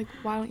 Like,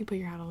 why don't you put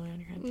your hat all the way on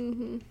your head?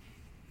 Mm-hmm.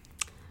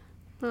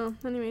 Well,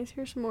 anyways,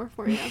 here's some more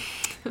for you.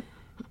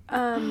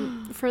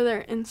 For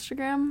their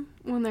Instagram,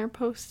 when they're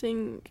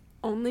posting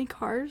only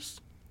cars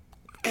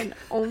and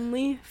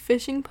only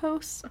fishing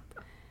posts,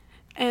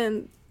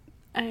 and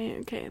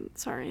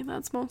sorry,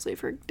 that's mostly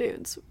for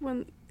dudes.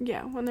 When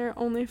they're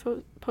only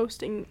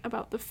posting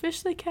about the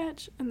fish they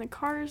catch and the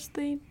cars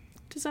they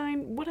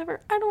design,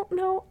 whatever. I don't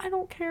know. I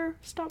don't care.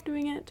 Stop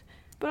doing it.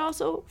 But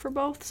also for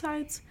both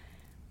sides,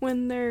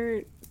 when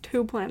they're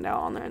too planned out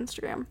on their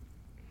Instagram.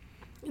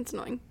 It's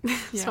annoying.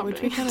 Yeah,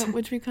 which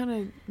we kind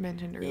of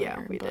mentioned earlier.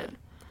 Yeah, we did.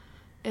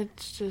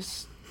 It's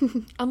just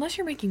unless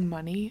you're making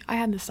money. I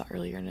had this thought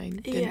earlier and I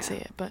didn't say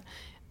it, but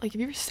like if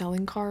you're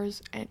selling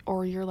cars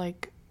or you're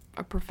like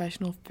a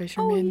professional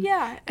fisherman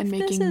and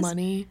making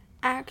money,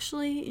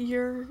 actually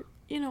your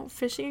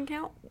fishing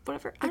account,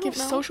 whatever. Like if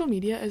social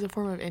media is a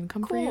form of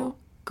income for you,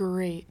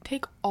 great.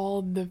 Take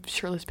all the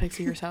shirtless pics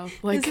of yourself.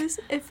 Like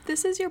if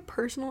this is your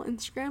personal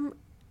Instagram,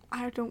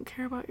 I don't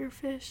care about your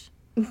fish.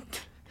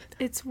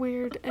 It's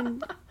weird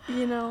and,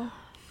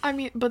 I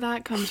mean, but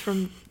that comes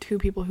from two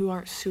people who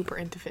aren't super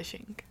into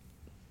fishing.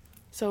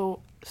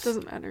 So...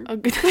 Doesn't matter.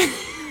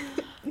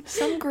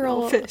 Some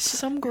girl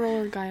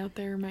or guy out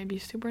there might be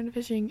super into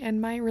fishing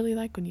and might really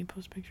like when you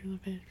post pictures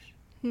of fish.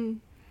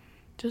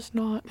 Just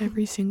not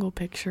every single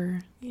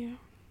picture. Yeah.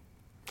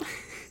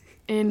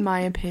 In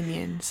my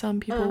opinion. Some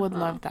people would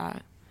love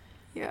that.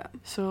 Yeah.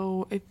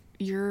 So if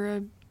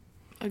you're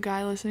a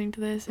guy listening to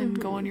this and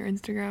go on your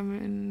Instagram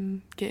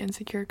and get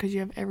insecure because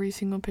you have every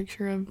single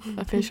picture of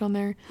a fish on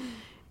there,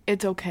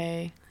 it's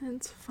okay.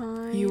 It's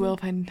fine. You will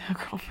find a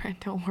girlfriend,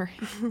 don't worry.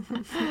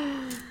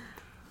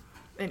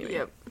 Anyway.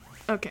 Yep.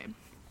 Okay.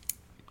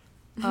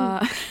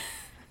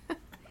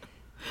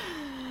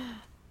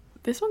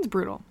 This one's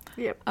brutal.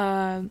 Yep.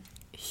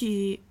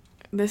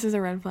 This is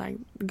a red flag.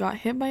 He got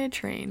hit by a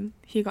train,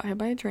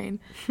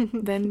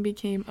 then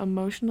became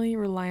emotionally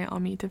reliant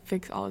on me to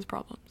fix all his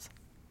problems.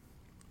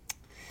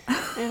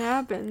 It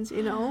happens,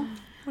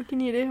 What can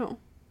you do?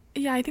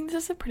 Yeah, I think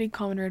this is a pretty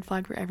common red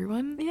flag for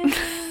everyone. Yeah.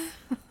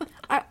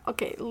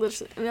 Okay,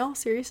 listen, in all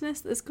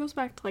seriousness, this goes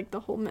back to, like, the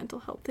whole mental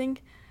health thing.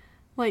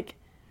 Like,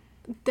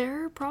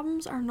 their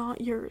problems are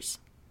not yours.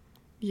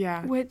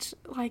 Yeah. Which,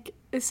 like,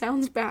 it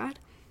sounds bad,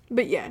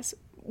 but yes,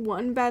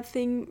 one bad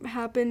thing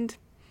happened.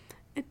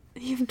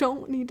 You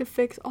don't need to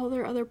fix all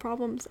their other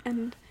problems,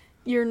 and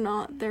you're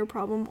not their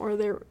problem or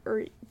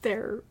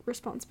their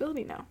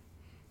responsibility now.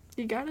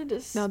 You gotta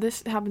just... Now,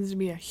 this happens to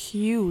be a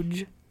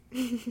huge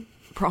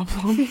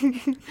problem.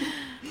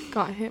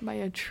 Got hit by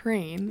a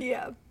train.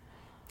 Yeah.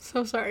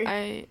 So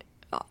sorry.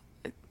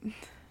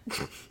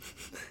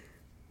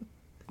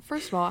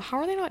 First of all, how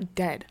are they not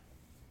dead?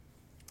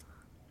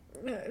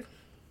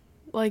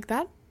 Like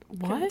that?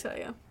 What? Couldn't tell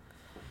you.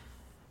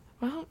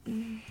 Well,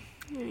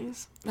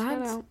 anyways, that's...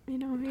 shout out. You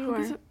know who you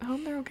are. I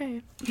hope they're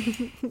okay.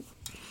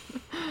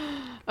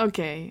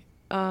 Okay.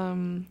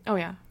 Oh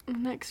yeah.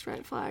 Next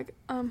red flag.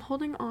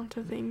 Holding on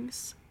to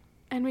things.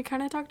 And we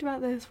kind of talked about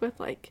this with,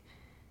 like,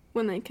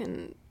 when they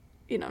can,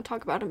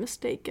 talk about a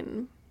mistake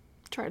and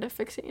try to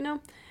fix it,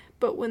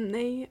 But when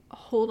they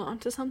hold on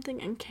to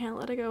something and can't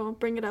let it go,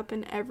 bring it up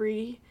in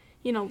every,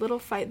 little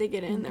fight they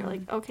get in, they're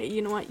like, okay,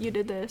 you know what, you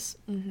did this,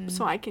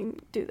 so I can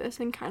do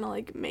this, and kind of,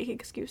 like, make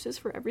excuses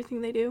for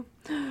everything they do.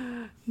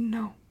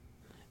 No.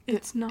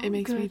 It's not good. It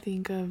makes me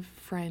think of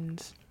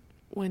Friends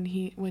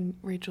when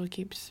Rachel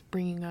keeps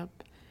bringing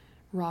up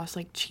Ross,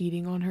 like,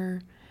 cheating on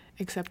her,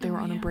 except they were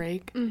on a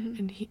break.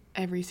 And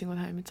every single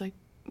time it's like,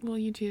 well,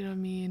 you cheated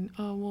on me, and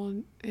oh,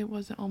 well, it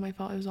wasn't all my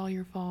fault, it was all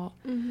your fault.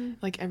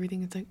 Like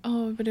everything, it's like,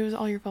 oh, but it was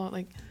all your fault.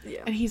 Like,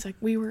 and he's like,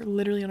 we were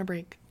literally on a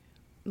break,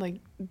 like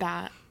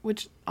that,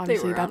 which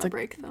obviously they were that's on a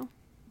break though.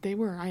 They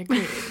were. I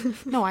agree.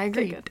 No, I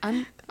agree.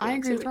 I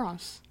agree with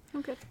Ross.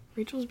 Okay.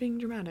 Rachel's being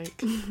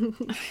dramatic.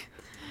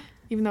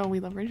 Even though we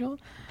love Rachel.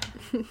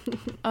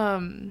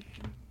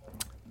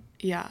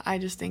 Yeah, I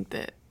just think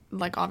that,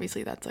 like,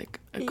 obviously that's, like,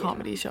 a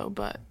comedy show,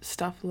 but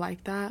stuff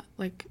like that,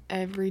 like,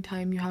 every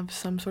time you have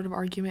some sort of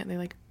argument, they,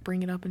 like,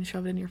 bring it up and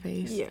shove it in your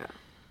face. Yeah.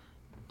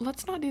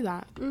 Let's not do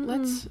that.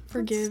 Let's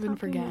forgive and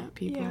forget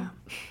people. Yeah.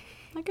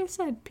 Like I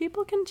said,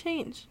 people can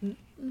change.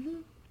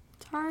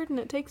 It's hard and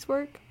it takes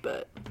work,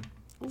 but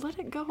let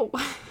it go.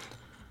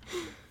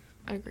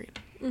 Agreed.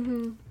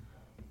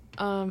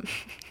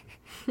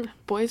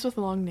 Boys with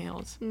long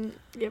nails.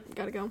 Yep,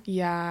 gotta go.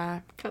 Yeah,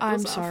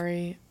 I'm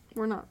sorry.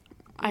 We're not.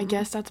 I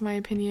guess that's my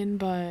opinion,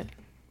 but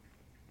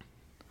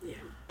yeah,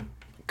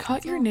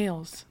 cut your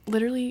nails.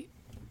 Literally,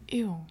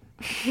 ew.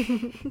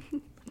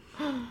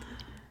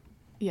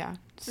 Yeah,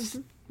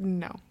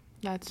 no.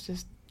 That's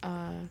just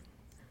I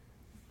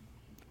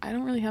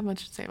don't really have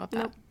much to say about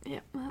that. Nope.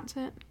 Yep, that's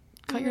it.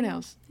 Cut your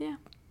nails. Yeah.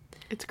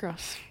 It's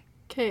gross.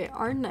 Okay,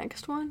 our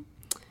next one.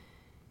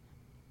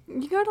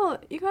 You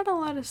gotta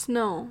let us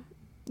know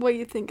what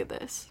you think of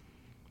this.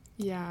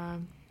 Yeah.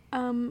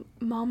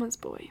 Mama's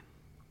boy.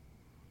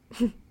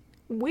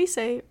 We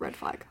say red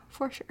flag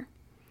for sure.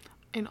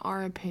 In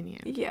our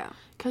opinion. Yeah.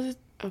 Cause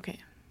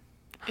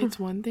it's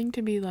one thing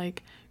to be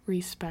like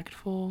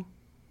respectful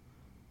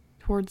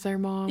towards their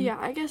mom. Yeah,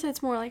 I guess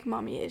it's more like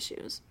mommy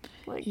issues.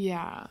 Like.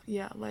 Yeah,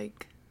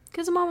 like.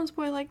 Cause a mama's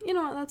boy, like, you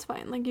know what, that's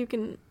fine. Like, you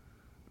can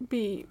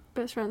be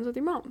best friends with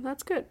your mom.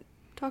 That's good.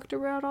 Talk to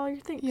her about all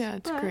your things. Yeah,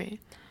 it's great.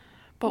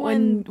 But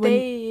when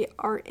they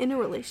are in a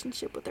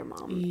relationship with their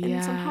mom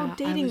and somehow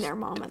dating their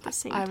mom at the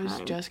same time. I was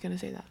just gonna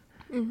say that.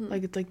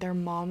 Like, it's like their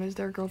mom is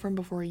their girlfriend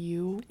before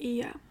you.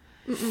 Yeah.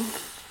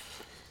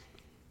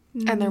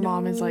 And their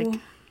mom is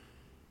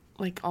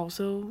like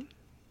also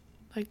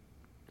like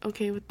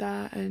okay with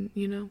that, and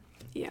you know.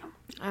 Yeah.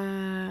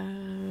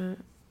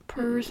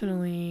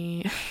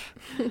 Personally,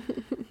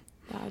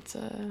 that's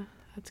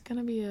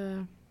gonna be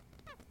a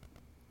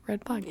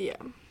red flag. Yeah.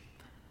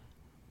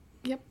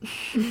 Yep.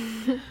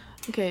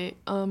 Okay,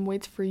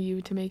 waits for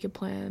you to make a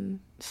plan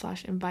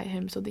 / invite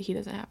him so that he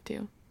doesn't have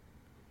to.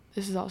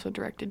 This is also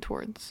directed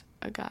towards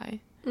a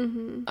guy.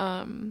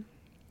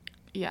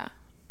 Yeah.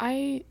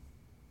 I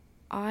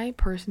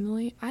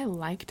personally, I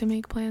like to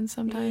make plans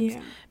sometimes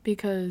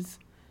because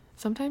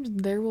sometimes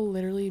there will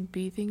literally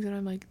be things that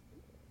I'm like,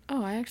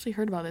 oh, I actually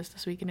heard about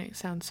this week and it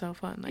sounds so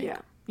fun. Like,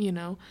 you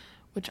know,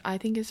 which I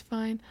think is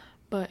fine.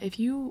 But if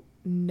you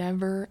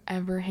never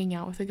ever hang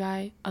out with a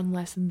guy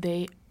unless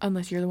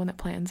you're the one that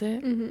plans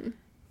it,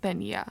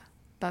 then yeah,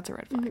 that's a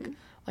red flag.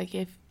 Like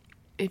if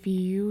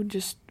you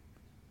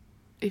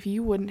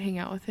wouldn't hang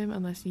out with him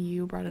unless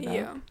you brought it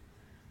up.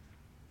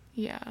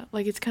 Yeah,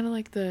 like it's kind of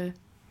like the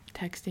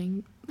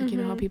texting, like you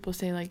know how people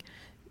say like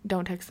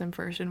don't text them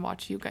first and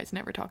watch you guys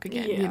never talk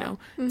again, you know?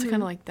 It's kind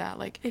of like that.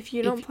 Like if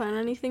you don't plan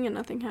anything and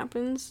nothing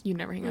happens, you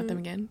never hang out with them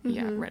again.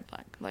 Yeah, red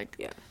flag. Like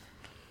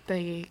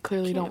they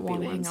clearly don't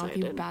want to hang out with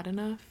you bad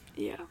enough.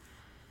 Yeah,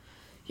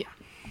 I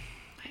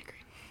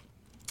agree.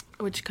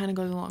 Which kind of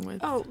goes along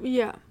with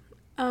only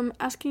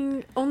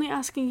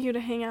asking you to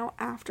hang out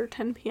after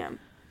 10 p.m.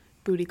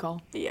 Booty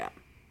call. Yeah.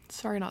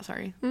 Sorry, not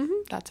sorry.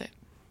 That's it.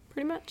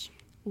 Pretty much.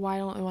 Why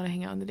don't they want to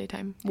hang out in the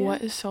daytime? Yeah.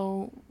 What is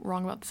so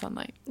wrong about the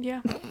sunlight?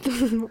 Yeah.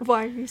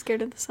 Why are you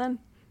scared of the sun?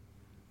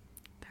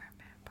 They're a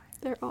vampire.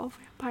 They're all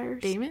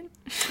vampires. Damon?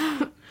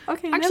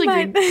 Okay, actually,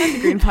 green. That's a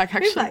green flag,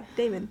 actually. Green flag,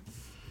 Damon.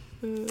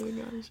 Oh,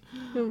 gosh.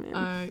 Oh,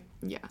 man.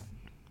 Yeah.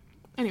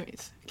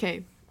 Anyways,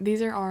 okay.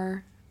 These are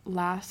our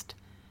last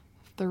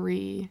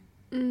 3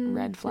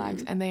 red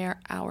flags, and they are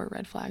our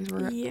red flags.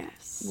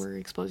 We're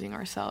exposing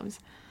ourselves.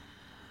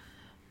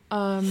 Do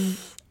you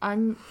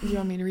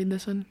want me to read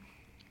this one?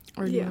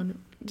 Or do you want to,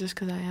 just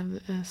because I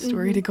have a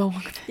story to go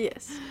along with it?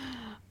 Yes.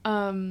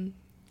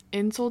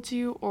 Insults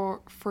you or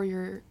for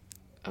your...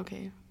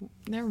 Okay,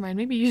 never mind.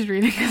 Maybe you should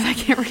read it because I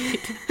can't read.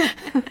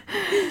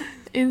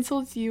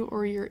 Insults you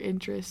or your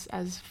interests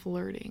as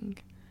flirting.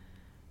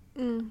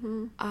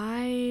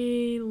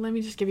 Let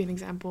me just give you an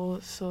example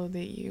so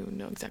that you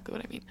know exactly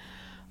what I mean.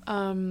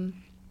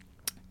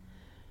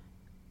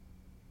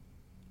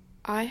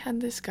 I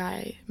had this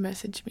guy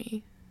message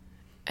me,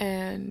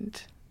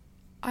 and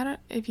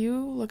if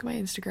you look at my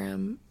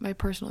Instagram, my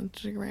personal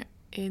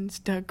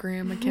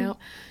Instagram account,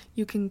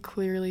 you can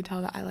clearly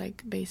tell that I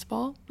like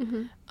baseball.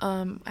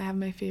 I have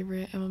my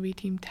favorite MLB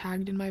team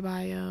tagged in my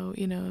bio,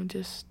 you know,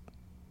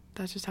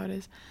 that's just how it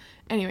is.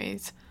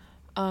 Anyways,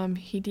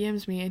 he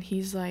DMs me and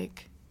he's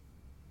like,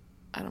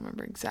 I don't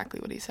remember exactly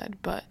what he said,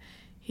 but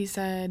he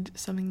said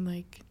something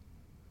like,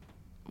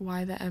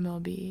 why the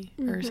MLB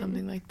or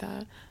something like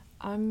that.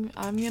 I'm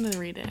gonna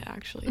read it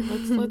actually.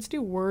 Let's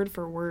do word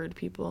for word,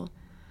 people.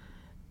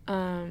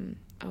 Oh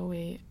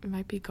wait, it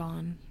might be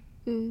gone.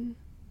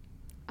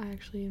 I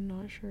actually am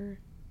not sure.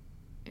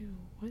 Ew,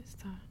 what is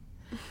that?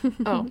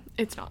 Oh,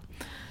 it's not.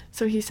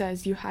 So he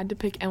says you had to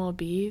pick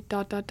MLB ...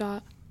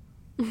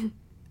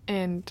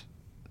 And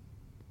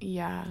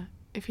yeah,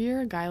 if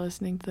you're a guy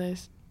listening to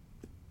this,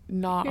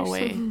 not a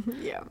way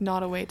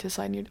to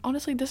slide in your...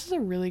 Honestly, this is a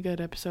really good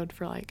episode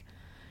for like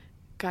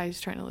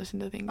guys trying to listen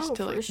to things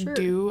to like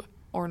do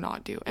or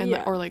not do, and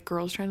or like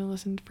girls trying to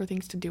listen for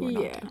things to do or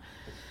not do.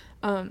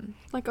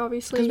 Like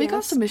obviously because we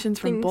got submissions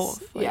from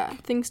both,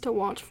 like, things to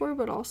watch for,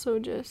 but also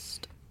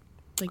just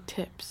like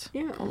tips,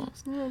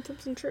 almost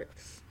tips and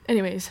tricks.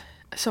 Anyways,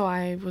 so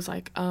I was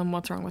like,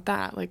 what's wrong with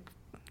that, like,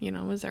 you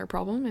know, is there a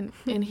problem?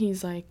 And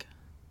he's like,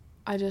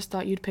 I just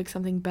thought you'd pick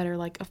something better,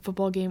 like a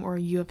football game or a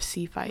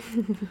UFC fight.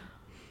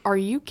 Are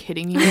you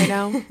kidding me right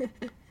now?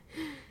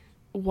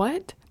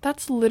 What?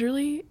 That's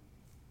literally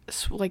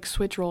like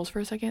switch roles for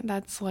a second.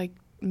 That's like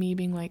me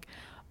being like,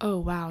 oh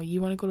wow,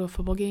 you want to go to a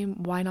football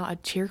game? Why not a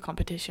cheer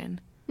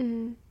competition?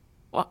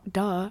 Well,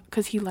 duh,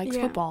 because he likes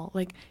football.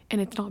 Like, and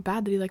it's not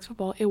bad that he likes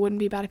football. It wouldn't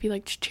be bad if he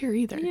liked cheer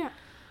either. Yeah.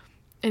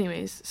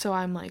 Anyways, so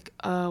I'm like,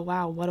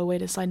 wow, what a way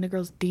to slide into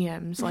girls'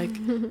 DMs. Like,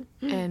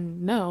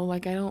 and no,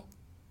 like I don't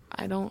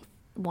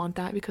want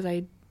that, because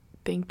I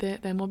think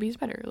that the MLB is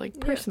better. Like,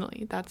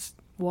 personally, that's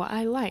what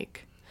I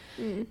like.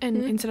 And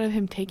instead of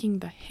him taking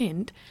the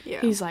hint,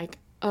 he's like,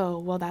 oh,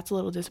 well, that's a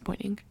little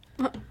disappointing.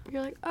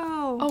 You're like,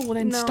 oh, well,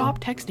 then stop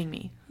texting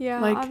me.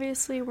 Yeah, like,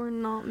 obviously we're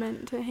not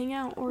meant to hang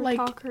out or like,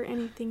 talk or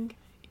anything.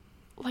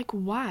 Like,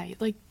 why?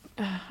 Like,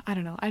 I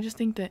don't know. I just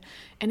think that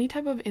any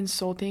type of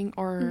insulting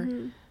or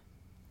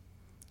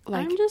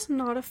like, I'm just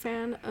not a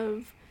fan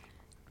of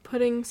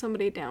putting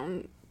somebody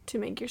down to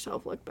make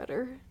yourself look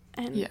better.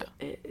 And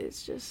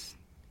it's just,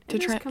 it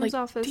just comes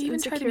off as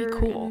even try to be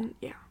cool. And,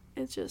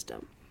 it's just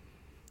dumb.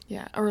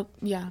 Yeah, or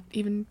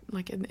even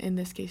like in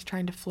this case,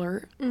 trying to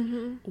flirt.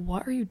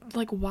 What are you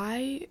like?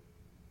 Why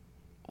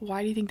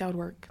do you think that would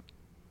work?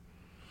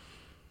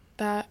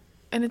 That,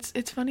 and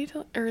it's funny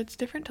to, or it's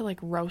different to like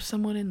roast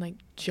someone and like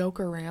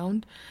joke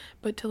around,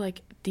 but to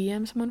like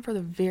DM someone for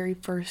the very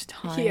first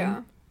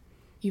time,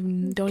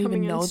 you don't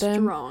even know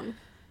them. Strong.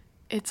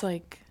 It's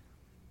like,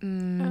 this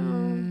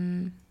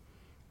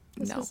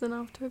isn't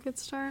off to a good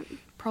start.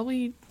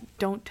 Probably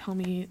don't tell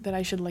me that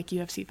I should like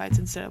UFC fights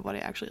instead of what I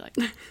actually like.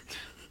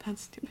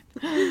 That's stupid.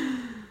 Okay.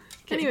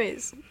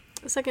 Anyways,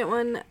 the second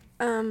one,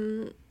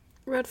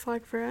 red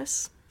flag for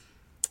us.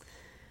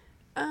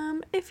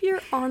 If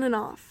you're on and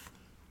off,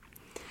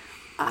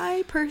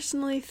 I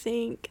personally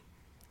think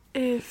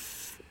I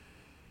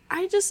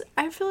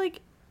feel like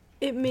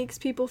it makes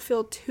people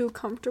feel too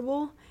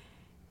comfortable,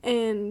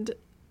 and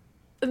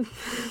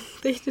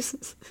they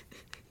just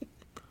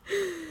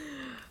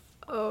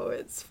oh,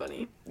 it's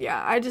funny.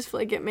 Yeah, I just feel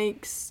like it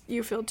makes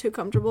you feel too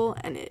comfortable,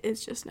 and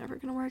it's just never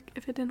gonna work.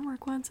 If it didn't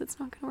work once, it's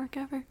not gonna work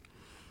ever.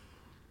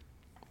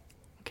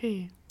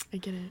 Okay, I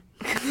get it.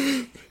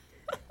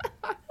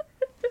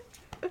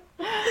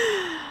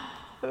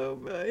 Oh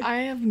boy.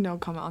 I have no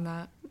comment on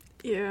that.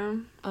 Yeah.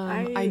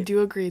 I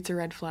do agree it's a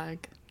red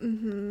flag.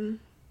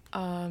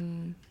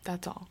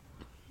 That's all.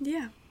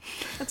 Yeah.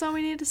 That's all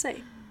we need to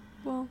say.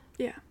 Well,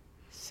 yeah.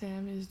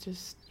 Sam is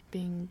just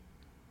being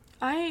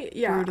I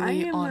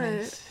am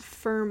honest. A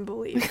firm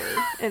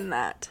believer in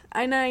that.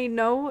 And I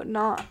know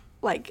not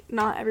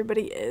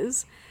everybody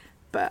is,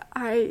 but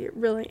I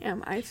really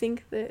am. I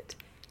think that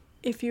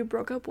if you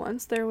broke up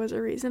once, there was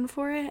a reason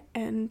for it,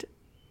 and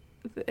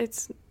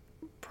it's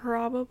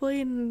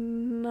probably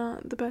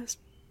not the best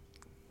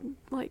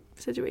like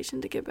situation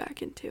to get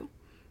back into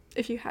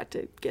if you had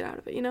to get out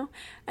of it, you know?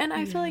 And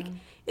I feel like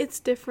it's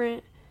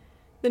different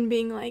than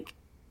being like,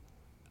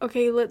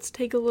 okay, let's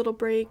take a little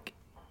break,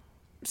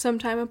 some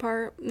time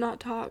apart, not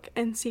talk,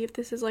 and see if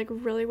this is like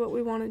really what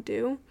we want to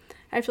do.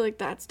 I feel like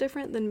that's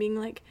different than being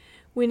like,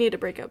 we need to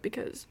break up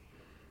because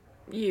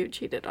you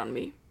cheated on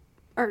me,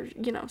 or,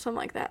 you know, something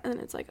like that. And then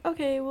it's like,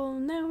 okay, well,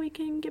 now we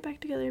can get back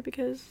together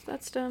because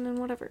that's done and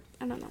whatever.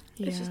 I don't know.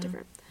 It's just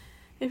different.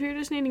 If you're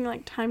just needing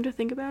like time to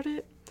think about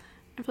it,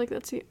 I feel like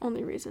that's the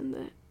only reason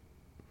that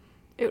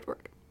it would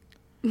work.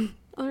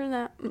 Other than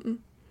that,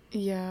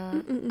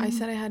 Yeah. I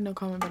said I had no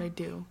comment, but I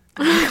do.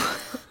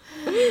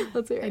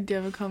 Let's hear it. I do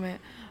have a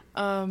comment.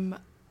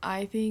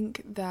 I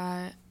think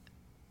that...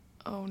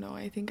 Oh no,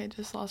 I think I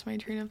just lost my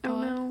train of thought.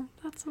 Oh no,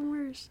 that's the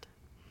worst.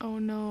 Oh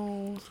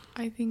no,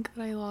 I think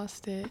that I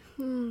lost it.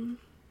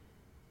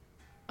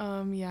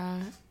 Yeah,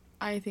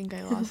 I think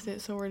I lost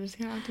it, so we're just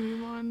gonna have to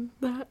move on.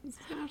 That's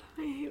sad.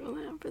 I hate when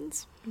that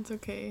happens. It's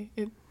okay.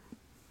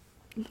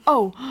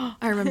 Oh,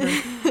 I remember.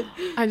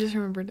 I just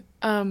remembered.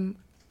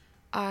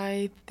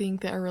 I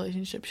think that a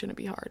relationship shouldn't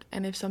be hard.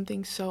 And if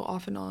something's so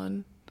off and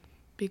on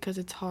because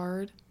it's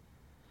hard,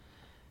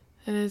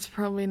 then it's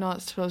probably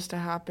not supposed to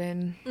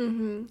happen.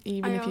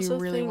 Even if you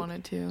really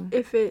wanted to.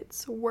 If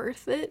it's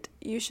worth it,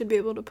 you should be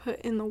able to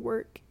put in the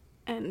work,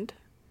 and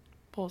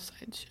both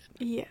sides should.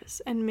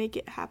 Yes, and make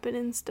it happen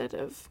instead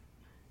of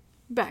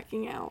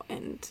backing out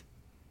and,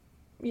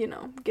 you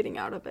know, getting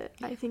out of it.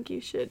 I think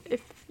you should,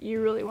 if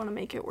you really want to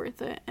make it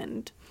worth it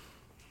and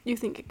you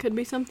think it could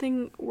be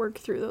something, work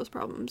through those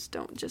problems.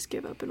 Don't just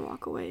give up and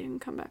walk away and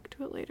come back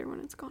to it later when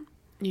it's gone.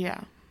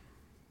 Yeah.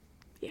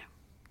 Yeah.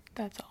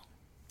 That's all.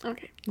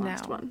 Okay,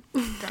 last one.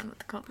 Done with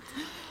the comments.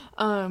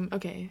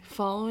 Okay,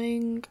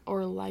 following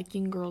or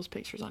liking girls'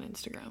 pictures on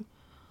Instagram.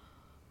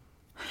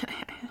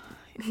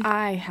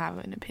 I have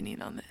an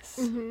opinion on this.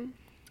 Mm-hmm.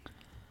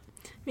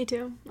 Me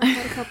too. I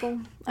had a couple.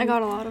 I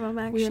got a lot of them,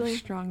 actually. We have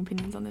strong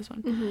opinions on this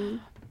one.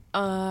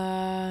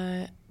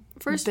 Mm-hmm.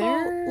 First of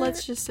all,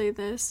 let's just say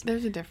this.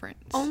 There's a difference.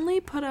 Only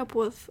put up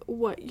with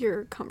what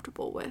you're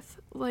comfortable with.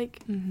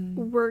 Like,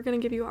 we're going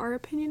to give you our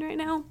opinion right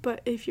now,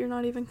 but if you're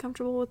not even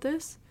comfortable with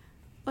this,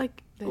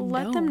 like, then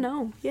let them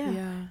know.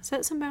 Yeah.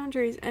 Set some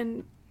boundaries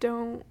and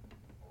don't,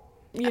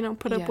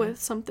 put up with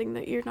something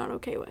that you're not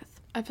okay with.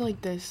 I feel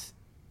like this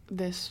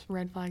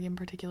red flag in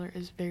particular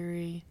is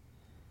very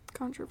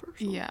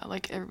controversial. Yeah,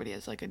 like, everybody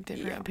has, like, a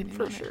different opinion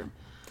for on sure. it.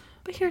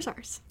 But here's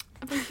ours.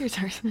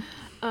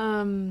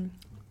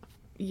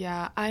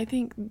 Yeah, I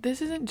think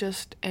this isn't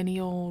just any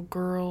old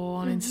girl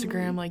on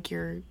Instagram, like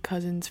your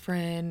cousin's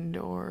friend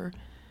or,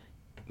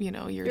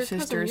 your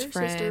sister's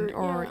friend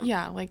or,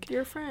 like,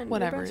 your friend,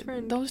 whatever. Your best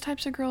friend. Those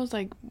types of girls,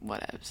 like,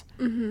 whatevs.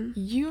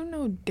 You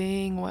know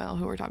dang well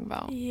who we're talking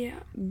about. Yeah.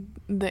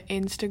 The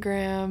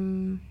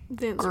Instagram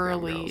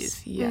girlies.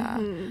 Girls.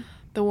 Yeah.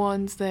 The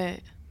ones that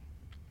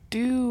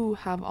do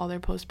have all their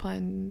posts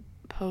planned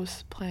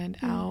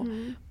out,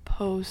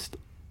 post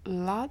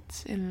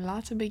lots and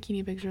lots of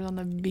bikini pictures on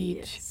the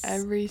beach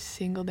every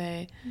single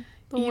day,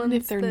 even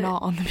if they're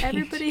not on the beach.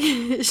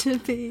 Everybody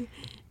should be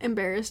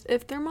embarrassed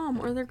if their mom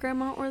or their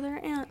grandma or their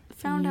aunt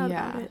found out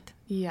about it.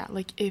 Yeah,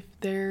 like if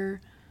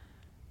their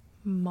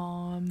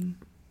mom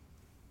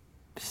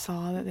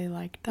saw that they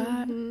liked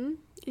that.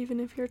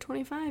 Even if you're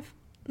 25.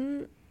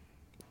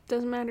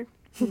 Doesn't matter.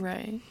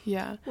 Right,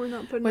 yeah. We're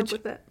not putting up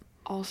with that.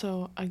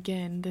 Also,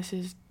 again, this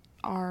is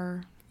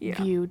our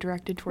view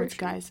directed towards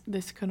guys.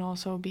 This can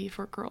also be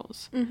for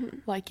girls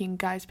liking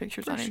guys'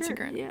 pictures on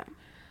Instagram. Yeah,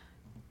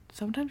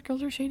 sometimes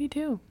girls are shady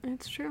too.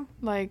 It's true.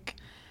 Like,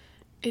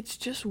 it's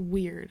just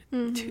weird,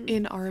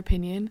 in our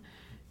opinion,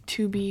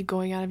 to be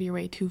going out of your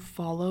way to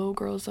follow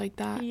girls like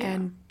that,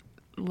 and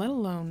let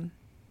alone,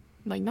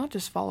 like, not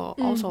just follow,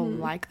 also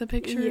like the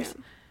pictures.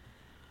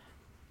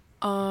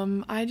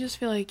 I just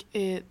feel like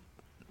it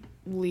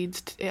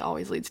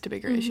always leads to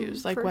bigger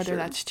issues, like whether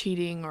that's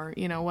cheating or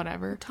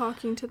whatever,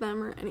 talking to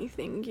them or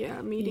anything,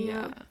 meeting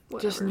up,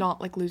 whatever. Just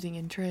not like losing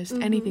interest,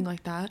 anything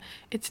like that.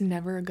 It's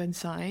never a good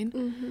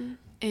sign.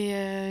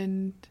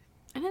 And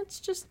it's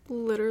just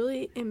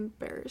literally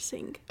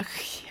embarrassing.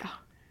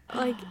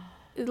 Like,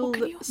 can you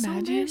imagine? So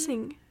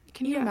embarrassing.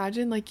 Can you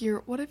imagine, like,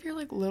 what if your,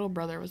 like, little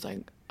brother was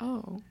like,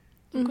 oh,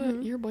 look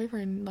what your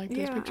boyfriend liked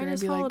this picture, I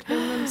just followed him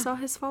and saw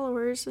his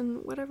followers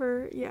and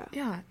whatever.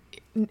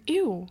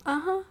 Ew.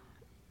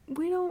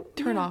 We don't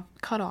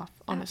cut off,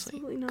 honestly.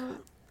 Absolutely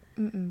not.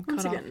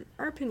 Once again,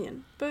 our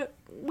opinion, but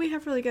we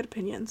have really good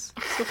opinions,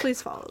 so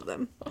please follow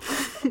them.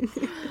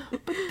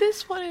 But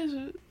this one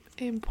is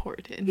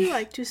important. We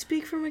like to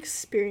speak from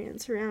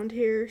experience around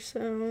here,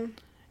 so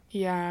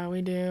yeah,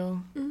 we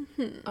do.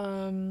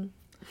 So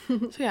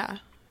yeah,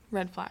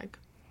 red flag.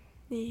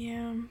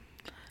 Yeah.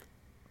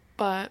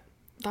 But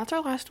that's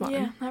our last one.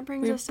 Yeah, that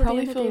brings us to the end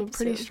of the episode. We probably feel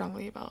pretty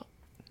strongly about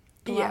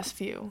the last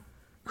few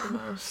the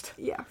most.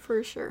 Yeah,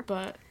 for sure.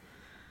 But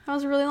that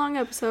was a really long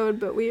episode,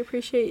 but we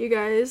appreciate you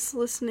guys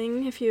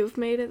listening. If you've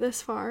made it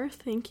this far,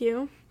 thank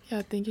you.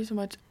 Yeah, thank you so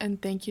much,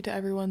 and thank you to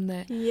everyone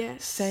that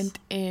sent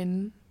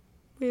in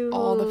We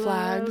all the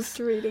flags. Loved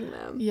reading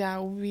them. Yeah,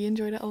 we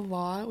enjoyed it a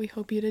lot. We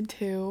hope you did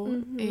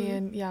too.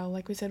 And yeah,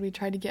 like we said, we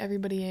tried to get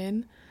everybody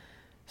in.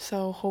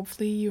 So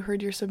hopefully you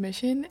heard your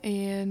submission,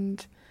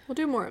 and we'll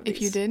do more of these.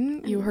 If you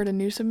didn't, you heard a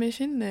new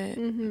submission that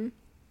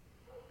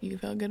you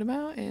felt good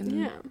about,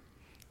 and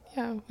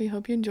yeah, we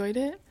hope you enjoyed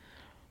it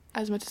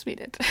as much as we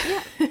did.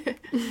 Yeah.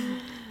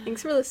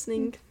 Thanks for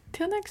listening.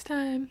 Till next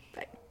time.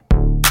 Bye.